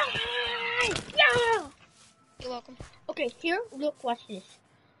skeletons! Die! Yeah! You're welcome. Okay, here, look, watch this.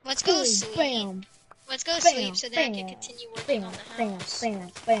 Let's go Boom, sleep. bam, Let's go bam, sleep so that I bam, can continue working bam, on the bam, house.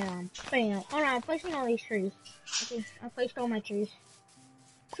 bam, bam, bam. Oh no, I'm placing all these trees. Okay, I placed all my trees.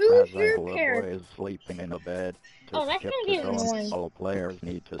 Choose As your a little boy character. is sleeping in a bed to Oh, that's skip gonna to get dawn, annoying. all players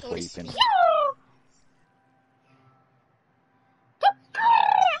need to Go to sleep in sleep.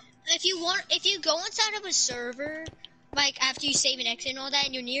 If you go inside of a server, like after you save and exit and all that,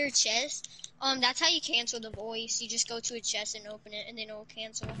 and you're near a chest, that's how you cancel the voice. You just go to a chest and open it, and then it'll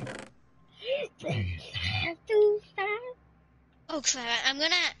cancel. Oh crap!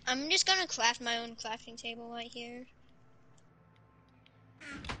 I'm just gonna craft my own crafting table right here.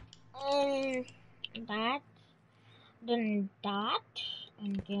 That, then that,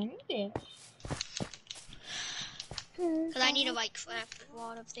 and then this. Cause I need to like craft a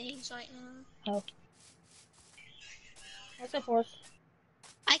lot of things right now. Oh. That's a horse.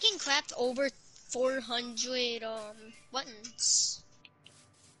 I can craft over 400 buttons.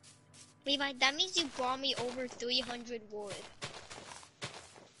 Levi, that means you brought me over 300 wood.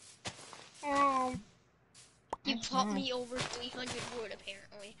 You brought me over 300 wood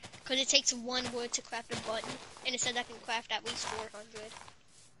apparently. Cause it takes one wood to craft a button, and it said I can craft at least 400.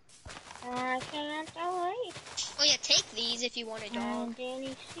 I can't wait. Oh yeah, take these if you want a dog.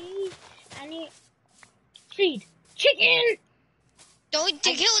 Any seed? I need seed. Chicken! Don't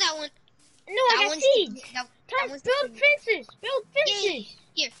kill that one. No, I got one's seeds. that Tom, one's build fences. Build fences.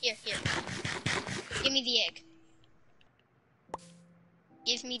 Here. Give me the egg.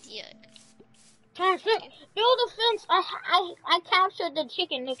 Give me the egg. Tom, look, build a fence. I captured the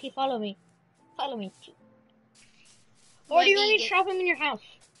chicken. Look, he follow me. Follow me. Or do you want me to trap him in your house?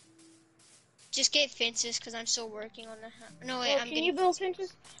 Just get fences, because I'm still working on the house. No, wait, Well, can you build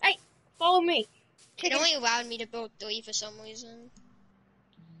fences? Hey, follow me. It only allowed me to build 3 for some reason.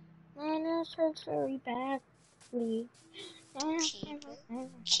 Mine hurts very badly.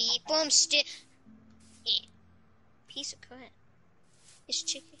 Keep them still. Piece of crap. It's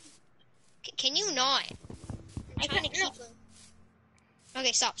chicken. Can you not? I'm trying to keep them.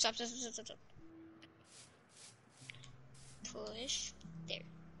 Okay, stop. Push. There.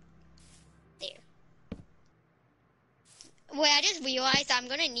 Wait, I just realized I'm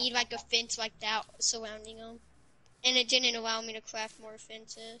gonna need like a fence like that surrounding them. And it didn't allow me to craft more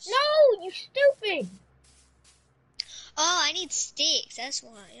fences. No, you stupid! Oh, I need sticks. That's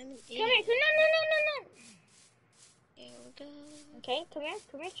why. I'm an idiot. No. There we go. Okay, come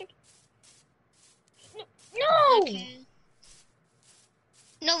here, chicken. No! Okay.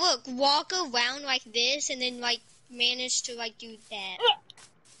 No, look, walk around like this, and then like manage to like do that.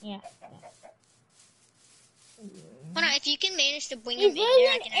 Yeah. Hold on, if you can manage to bring He's them in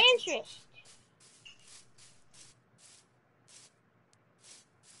there, I losing can interest.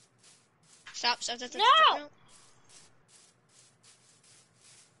 Stop. No!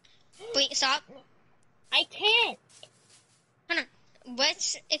 Wait, stop. I can't. Hold on.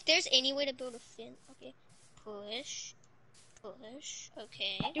 If there's any way to build a fence, okay. Push.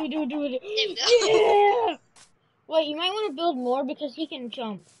 Okay. Do. There we go. Yeah! Wait, you might want to build more because he can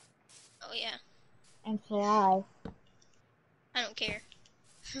jump. Oh, yeah. And fly. I don't care.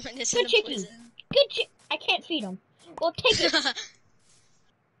 This Good is a chicken. prison. Good I can't feed him. Well, take it.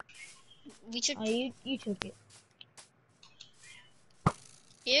 We should... Oh, you took it.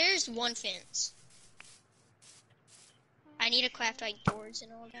 Here's one fence. I need to craft like doors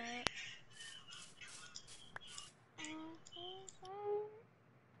and all that.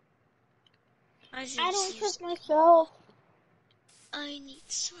 I don't trust myself. I need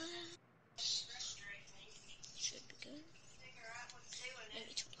slabs. Should be good.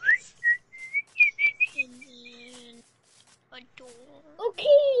 Maybe 12. And then a door.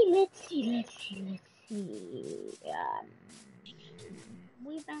 Okay, let's see.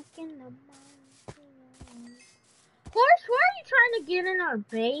 We back in the mountain. Horse, why are you trying to get in our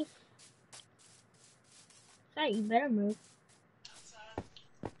base? Sorry, you better move.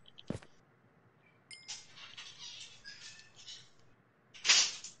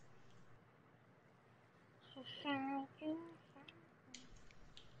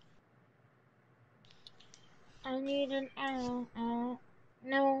 I need an arrow.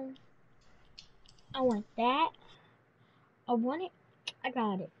 No. I want that. I want it. I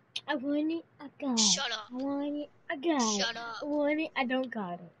got it. I want it. I got it. Shut up. I want it. I got it. Shut up. I want it. I don't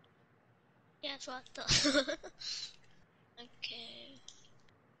got it. Yeah, that's what I thought. Okay.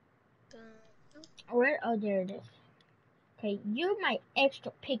 Where? Oh, there it is. Okay, you're my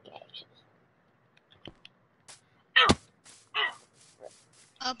extra pickaxes. Ow!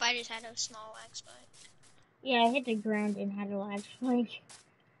 Oh, I just had a small lag spike. Yeah, I hit the ground and had a lag spike.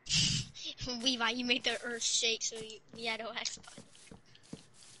 Levi, you made the earth shake, so you had to ask about it.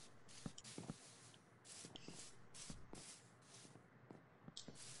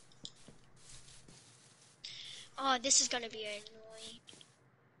 Oh, this is gonna be annoying.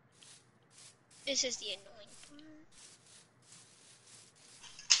 This is the annoying part.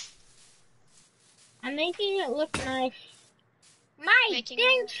 I'm making it look nice. My Making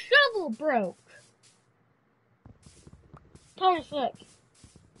dang it- shovel broke. Thomas, look.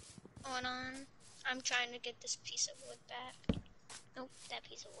 Hold on. I'm trying to get this piece of wood back. Nope, that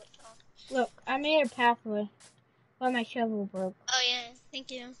piece of wood fell. Look, I made a pathway. But my shovel broke. Oh yeah,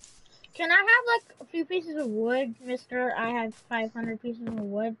 thank you. Can I have like a few pieces of wood, mister? I have 500 pieces of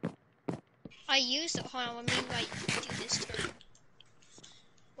wood. I used it. Hold on, let me like do this too.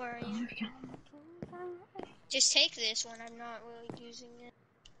 Where are you? Just take this one. I'm not really using it.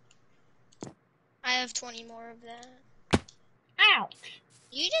 I have 20 more of that. Ouch!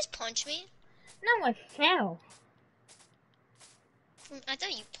 You just punch me? No, I fell. I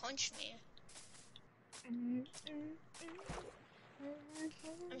thought you punched me. I'm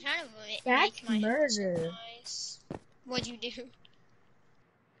trying to That's make my house look murder. nice. What'd you do?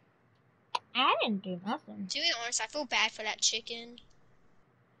 I didn't do nothing. To be honest, I feel bad for that chicken.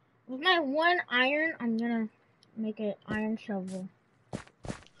 With my one iron, I'm gonna make an iron shovel.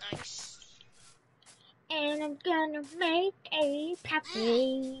 Nice. And I'm gonna make a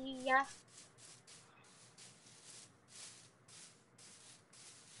pathway.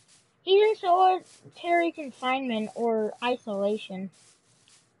 He's in solitary confinement or isolation.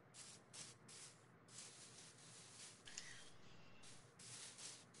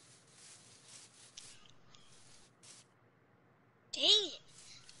 Dang it.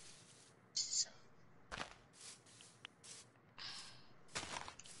 So... Ow.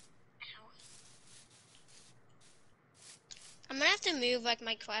 I'm gonna have to move like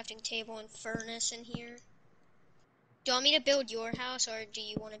my crafting table and furnace in here. Do you want me to build your house or do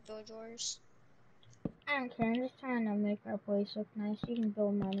you want to build yours? I don't care, I'm just trying to make our place look nice. You can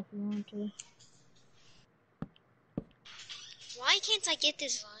build mine if you want to. Why can't I get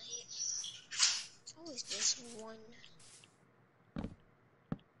this right? It's always this one.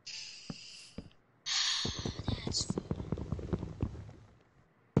 That's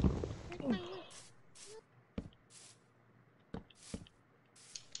fine.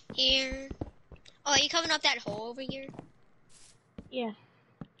 Here. Oh, are you covering up that hole over here? Yeah.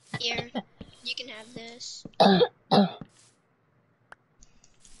 Here. You can have this.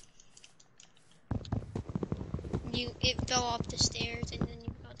 It fell off the stairs and then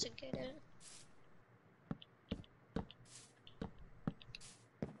you got to get it.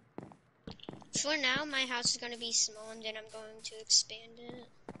 For now, my house is going to be small and then I'm going to expand it.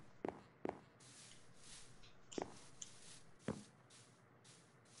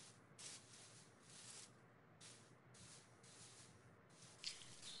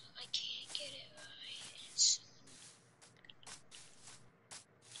 I can't get it right.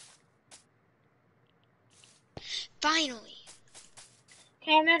 Finally!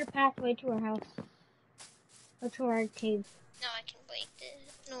 Okay, I made a pathway to our house. Or to our cave. Now I can break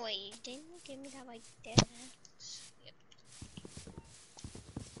this. No, wait, you didn't give me that like that. Yep.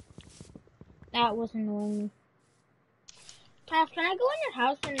 That was annoying. Tosh, can I go in your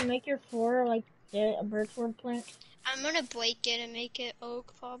house and make your floor like a birchwood plank? I'm gonna break it and make it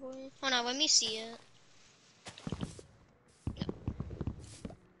oak, probably. Hold on, let me see it.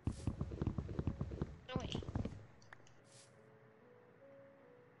 No, wait.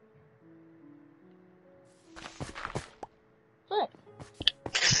 Look.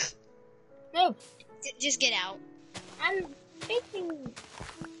 Move. Just get out. I'm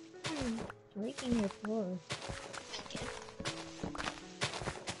breaking your floor. Okay.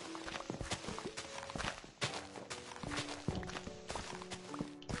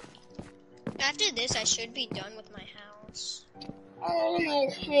 After this, I should be done with my house. Oh,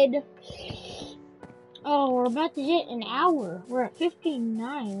 my head. Oh, we're about to hit an hour. We're at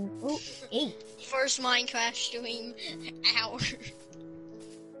 59. Oh, 8. First Minecraft stream hour.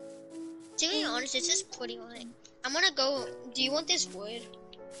 To be honest, this is pretty light. I'm gonna go. Do you want this wood?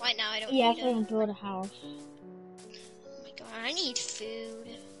 Right now, I don't Yeah, need so I it. can build a house. Oh my god, I need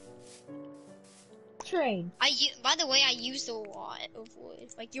food. Trade. By the way, I used a lot of wood.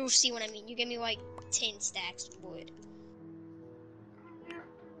 Like, you'll see what I mean. You give me like 10 stacks of wood.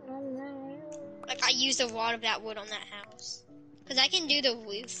 Like, I used a lot of that wood on that house. Because I can do the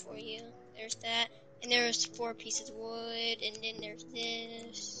roof for you. There's that. And there's 4 pieces of wood. And then there's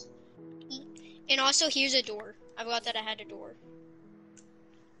this. And also, here's a door. I forgot that I had a door.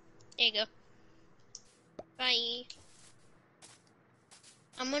 There you go. Bye.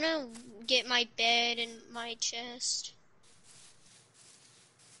 I'm gonna get my bed and my chest.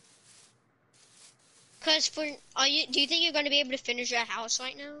 Cause do you think you're gonna be able to finish your house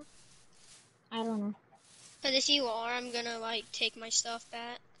right now? I don't know. Cause if you are, I'm gonna like take my stuff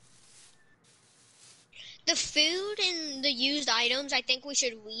back. The food and the used items, I think we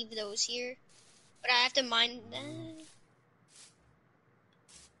should leave those here. But I have to mind that.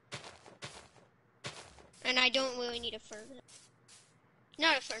 And I don't really need a furnace.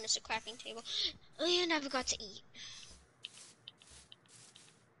 Not a furnace, a crafting table. And I forgot to eat.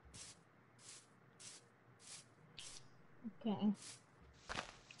 Okay.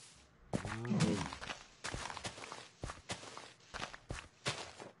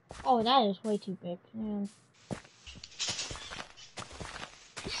 Oh, that is way too big. Man.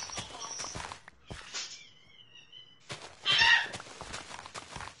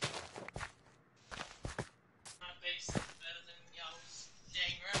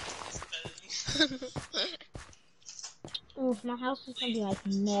 Oof, my house is gonna be like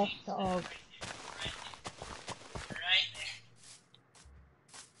messed up.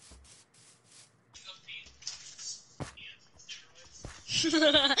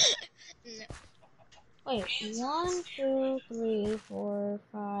 No. Wait, 1, 2, 3, 4,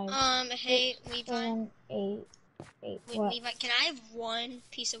 5, Hey, 6, Levi. 7, 8. Wait, What? Levi, can I have one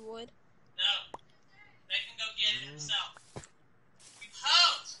piece of wood? No. They can go get it himself. You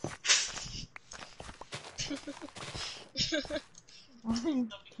hoes!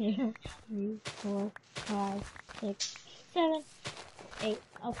 1, 2, 3, 4, 5, 6, 7, 8.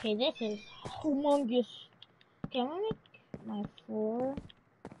 Okay, this is humongous. Okay, I'm gonna make my floor.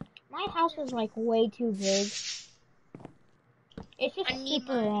 My house is like way too big. It's just I need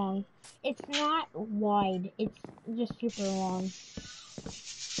super long. It's not wide. It's just super long.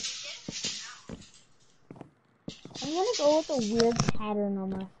 I'm gonna go with a weird pattern on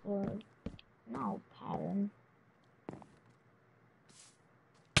my floor. No pattern.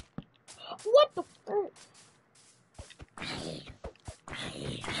 What the frick?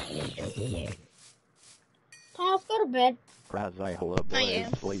 Tom, go to bed. Razihula I boy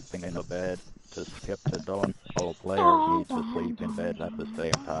am. is sleeping in a bed. To skip to dawn, all players Dun, need to dun, sleep in dun, beds at the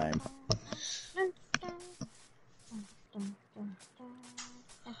same time. dun, dun, dun, dun, dun,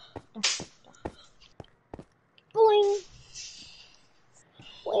 dun, dun. Boing!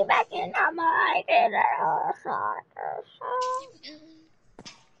 We back in the mind.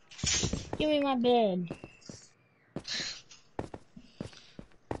 Give me my bed.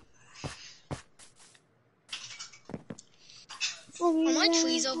 Are my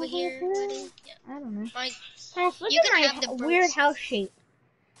trees over here, buddy? Yeah. I don't know. My, Cass, look you can at have my the weird birds. house shape.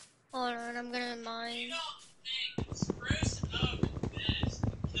 Hold on, I'm gonna mine. You don't think spruce and oak and this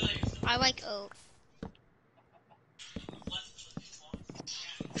would kill yourself? I like oak.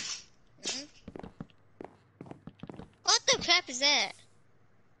 Mhm. What the crap is that?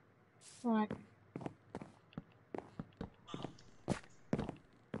 What?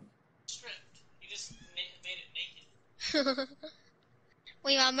 Stripped. You just made it naked.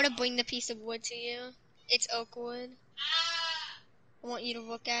 Wait, I'm gonna bring the piece of wood to you. It's oak wood. I want you to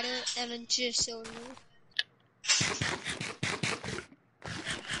look at it and then just show you.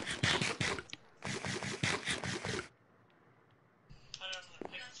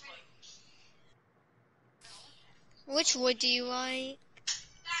 Which wood do you like?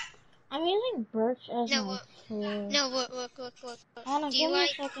 I'm using birch as No, my look. floor. No, look. Hold on, Do give you me like?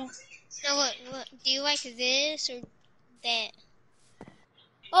 a second. No, look. Do you like this or that?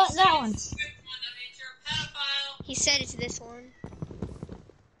 Oh, that one. He said it's this one.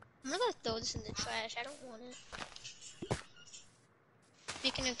 I'm gonna go throw this in the trash. I don't want it.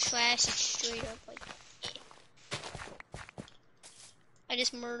 Speaking of trash, it's straight up like. I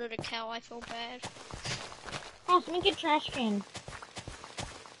just murdered a cow. I feel bad. Oh, make a trash can.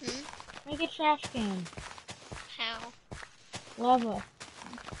 Make a trash can. How? Lava.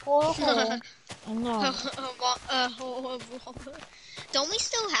 Pour a hole and lava. Don't we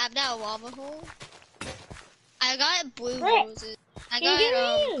still have that lava hole? I got blue Rick, roses. I can you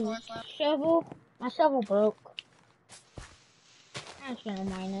got give me a cornflower. shovel? My shovel broke. I'm just gonna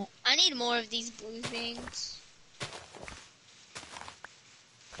mine it. I need more of these blue things.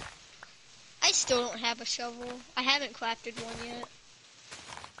 I still don't have a shovel. I haven't crafted one yet.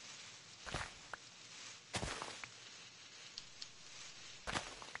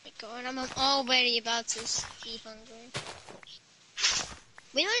 Oh my god, I'm already about to be hungry.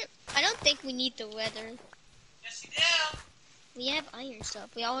 I don't think we need the leather. Yes, you do. We have iron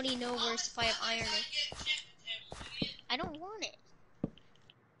stuff. We already know where to find iron. I don't want it.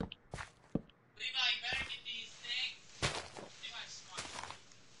 Levi, you better get these things. Levi's smart.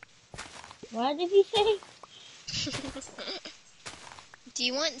 What did he say? Do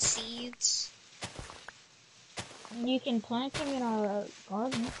you want seeds? You can plant them in our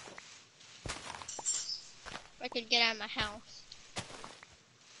garden. I could get out of my house.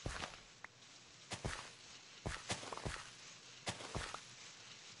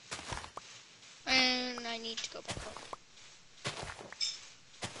 And I need to go back home.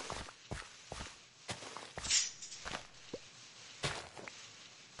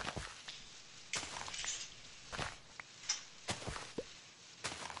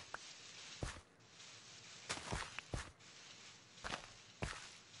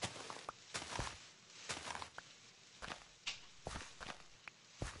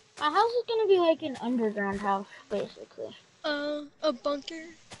 My house is gonna be like an underground house, basically. A bunker?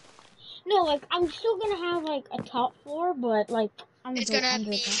 No, like, I'm still gonna have, like, a top floor, but, like, I'm It's gonna go gonna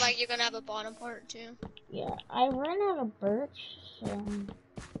be underground. like you're gonna have a bottom part too. Yeah, I ran out of birch, so...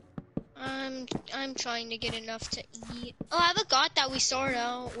 I'm trying to get enough to eat. Oh, I forgot that we start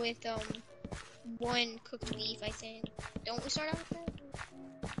out with one cooked beef, I think. Don't we start out with that?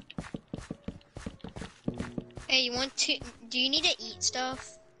 Hey, do you need to eat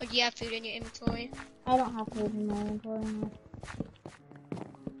stuff? Or do you have food in your inventory? I don't have food in my inventory now.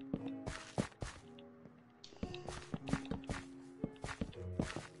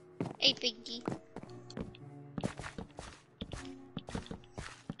 Hey, piggy.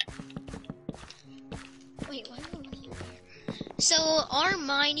 Wait, why am I running over there? So, our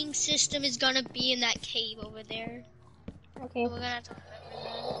mining system is gonna be in that cave over there. Okay. So we're gonna have to remember that.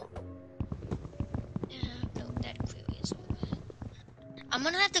 Yeah, no, that clearly is over there. I'm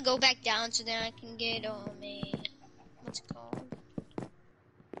gonna have to go back down so then I can get, what's it called?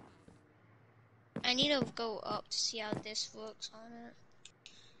 I need to go up to see how this looks on it.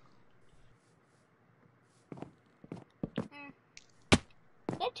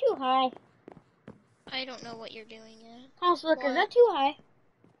 Is that too high? I don't know what you're doing yet. House, look, What? is that too high?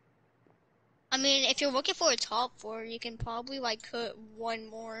 I mean, if you're looking for a top floor, you can probably like cut one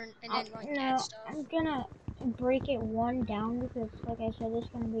more and then like add stuff. I'm gonna break it one down because, like I said, it's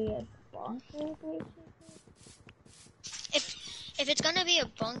gonna be a bunker, basically. If it's gonna be a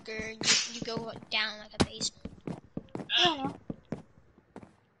bunker, you go down like a basement. I don't know.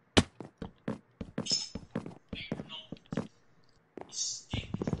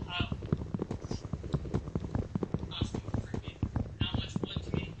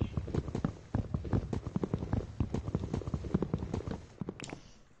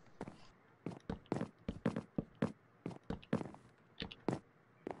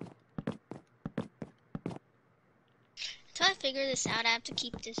 Until I figure this out, I have to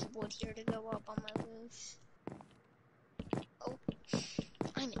keep this wood here to go up on my roof. Oh,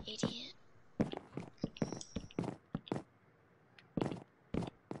 I'm an idiot.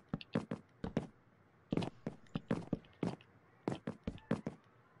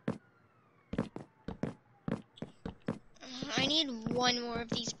 I need one more of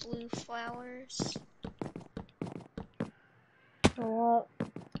these blue flowers. For what?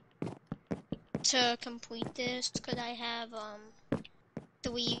 To complete this, because I have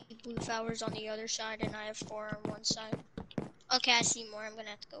 3 blue flowers on the other side and I have 4 on one side. Okay, I see more. I'm gonna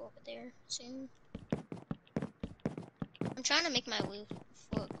have to go over there soon. I'm trying to make my roof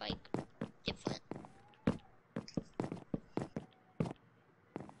look like different.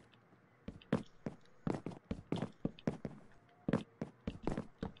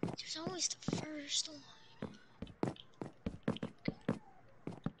 There's always the first one.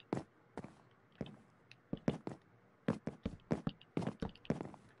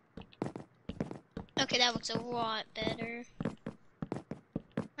 Okay, that looks a lot better.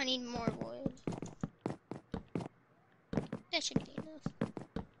 I need more wood. That should be enough.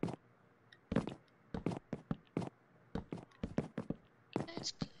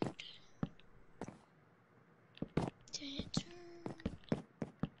 That's good.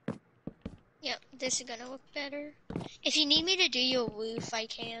 Yep, this is gonna look better. If you need me to do your roof, I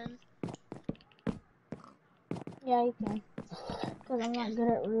can. Yeah, you can. Because I'm not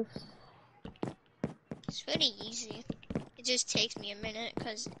good at roofs. It's pretty easy. It just takes me a minute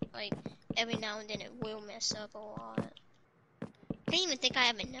because, like, every now and then it will mess up a lot. I don't even think I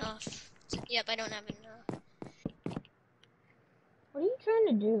have enough. Yep, I don't have enough. What are you trying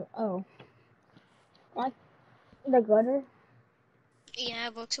to do? Oh. Like the gutter? Yeah,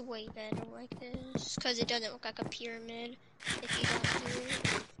 it looks way better like this. Because it doesn't look like a pyramid if you don't do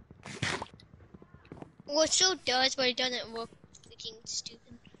it. Well, it still does, but it doesn't look freaking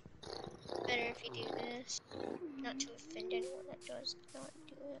stupid. Better if you do this. Not to offend anyone that does not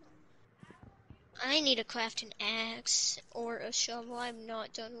do it. I need to craft an axe or a shovel. I've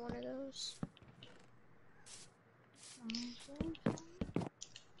not done one of those.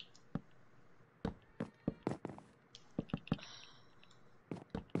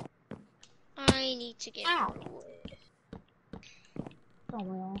 I need to get Ow. more wood. Oh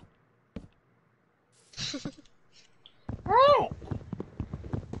well. Hey!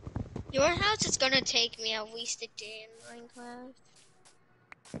 Your house is gonna take me at least a day in Minecraft.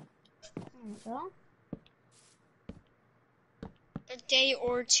 There we go. A day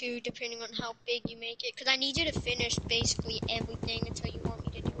or two, depending on how big you make it. Because I need you to finish basically everything until you want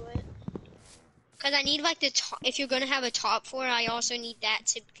me to do it. Because I need like the top, if you're gonna have a top floor, I also need that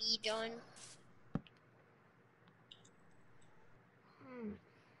to be done.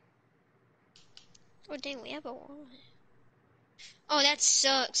 Oh dang, we have a wall. Oh, that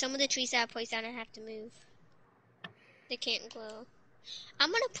sucks. Some of the trees that I placed down I have to move. They can't glow.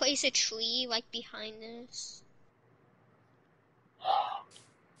 I'm gonna place a tree like behind this.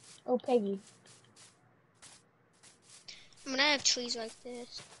 Oh, Peggy. I'm gonna have trees like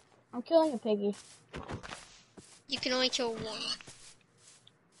this. I'm killing a Peggy. You can only kill one.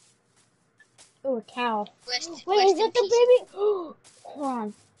 Oh, a cow. Rest Wait, is in it the peace. baby? Hold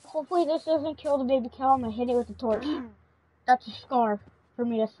on. Hopefully this doesn't kill the baby cow. I'm gonna hit it with a torch. That's a scar for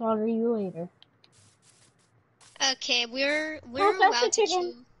me to slaughter you later. Okay, we're That's the about to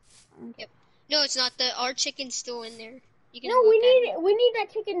chicken. kill. Yep. No, it's not. Our chicken's still in there. You can No, look at it. we need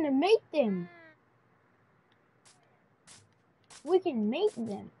that chicken to make them. We can make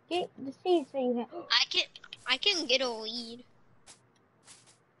them. Get the seeds so you can I can get a lead.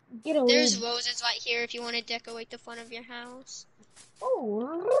 get a There's lead. roses right here if you want to decorate the front of your house.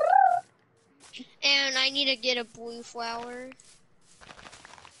 Oh. And I need to get a blue flower.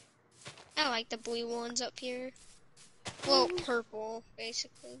 I like the blue ones up here. Well, purple,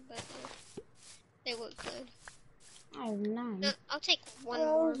 basically, but yeah, they look good. I have 9. No, I'll take one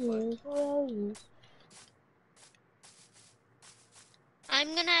more. Roses.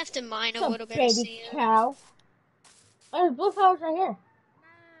 I'm gonna have to mine a It's little bit of baby sand. cow. Oh, there's blue flowers right here.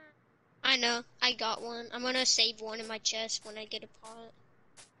 I know, I got one. I'm gonna save one in my chest when I get a pot.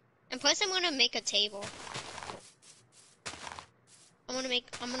 And plus I'm gonna make a table. I'm gonna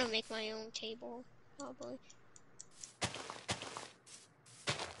make my own table, probably.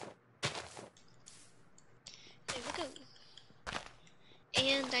 There we go.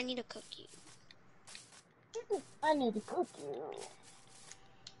 And I need to cook you. I need to cook you.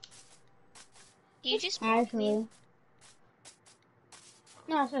 You just mock me? Casually.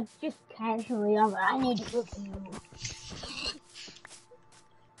 No, I said just casually. I need to cook you.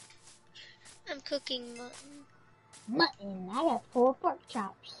 I'm cooking mutton. Mutton. I got 4 pork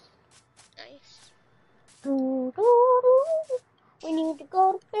chops. Nice. Doo, doo, doo. We need to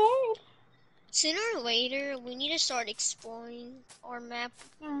go to bed. Sooner or later, we need to start exploring our map.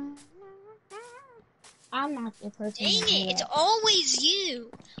 I'm not the person. Dang to do it, it's that. always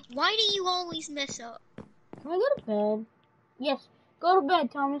you. Why do you always mess up? Can we go to bed? Yes. Go to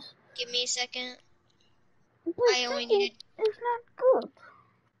bed, Thomas. Give me a second. But I only need it's not good.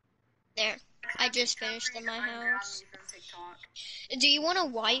 There. I just finished in my house. Do you want a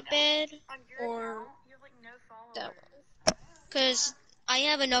white bed or that one? Because I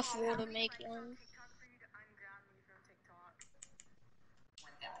have enough wool to make one.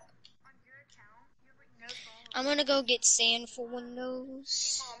 I'm gonna go get sand for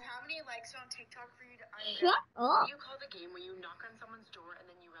windows. Mom, how many likes on TikTok for you to Shut up. What do you call the game where you knock on someone's door and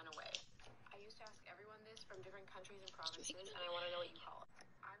then you run away? I used to ask everyone this from different countries and provinces, and I want to know what you call it.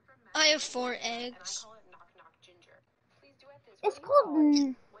 I'm from I have 4 and I eggs. call it knock knock ginger. Please duet this. It's called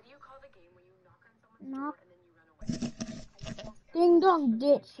What do you call the game where you knock on someone's door and then you run away? I used to ask Ding everyone Dong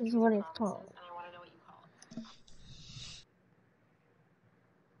this Ditch from is different what it's countries and called. provinces, and I want to know what you call it.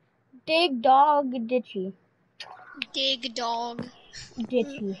 Dig Dog Ditchy. Dig dog.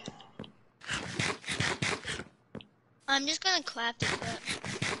 Ditchy. I'm just gonna clap the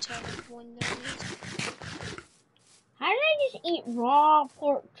top windows. How did I just eat raw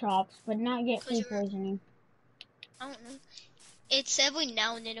pork chops but not get 'Cause food you're- poisoning? I don't know. It's every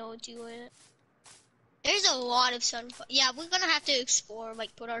now and then it'll do it. There's a lot of sunflower. Yeah, we're gonna have to explore,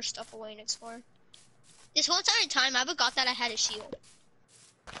 like put our stuff away and explore. This whole entire time, I forgot that I had a shield.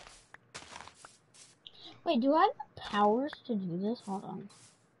 Wait, do I have the powers to do this? Hold on.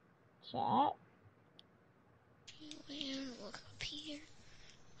 Chat. And look up here.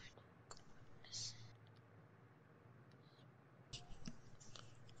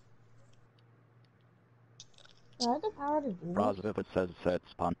 Do I have the power to do this? Positive it says set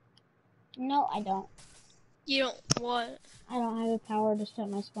spawn. No, I don't. You don't what? I don't have the power to set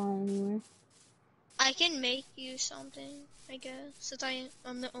my spawn anywhere. I can make you something, I guess, since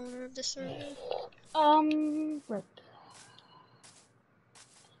I'm the owner of the server. Brick.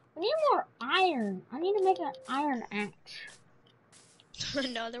 We need more iron. I need to make an iron axe.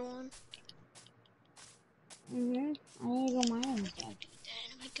 Another one. I need to go mining again.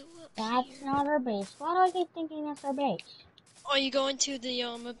 Then we go up That's here. not our base. Why do I keep thinking that's our base? Are you going to the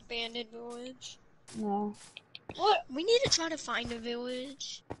abandoned village? No. What? We need to try to find a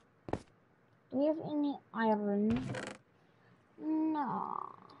village. Do we have any iron?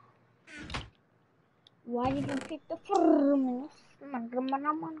 No. Why did you pick the furnace?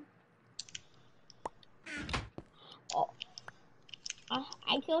 Oh,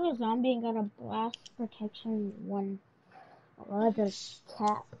 I killed a zombie and got a blast protection 1. Leather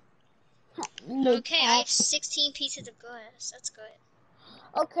cap. No Okay, I cap. have 16 pieces of glass. That's good.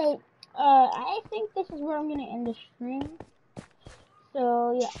 Okay, I think this is where I'm gonna end the stream.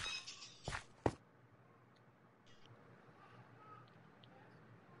 So, yeah.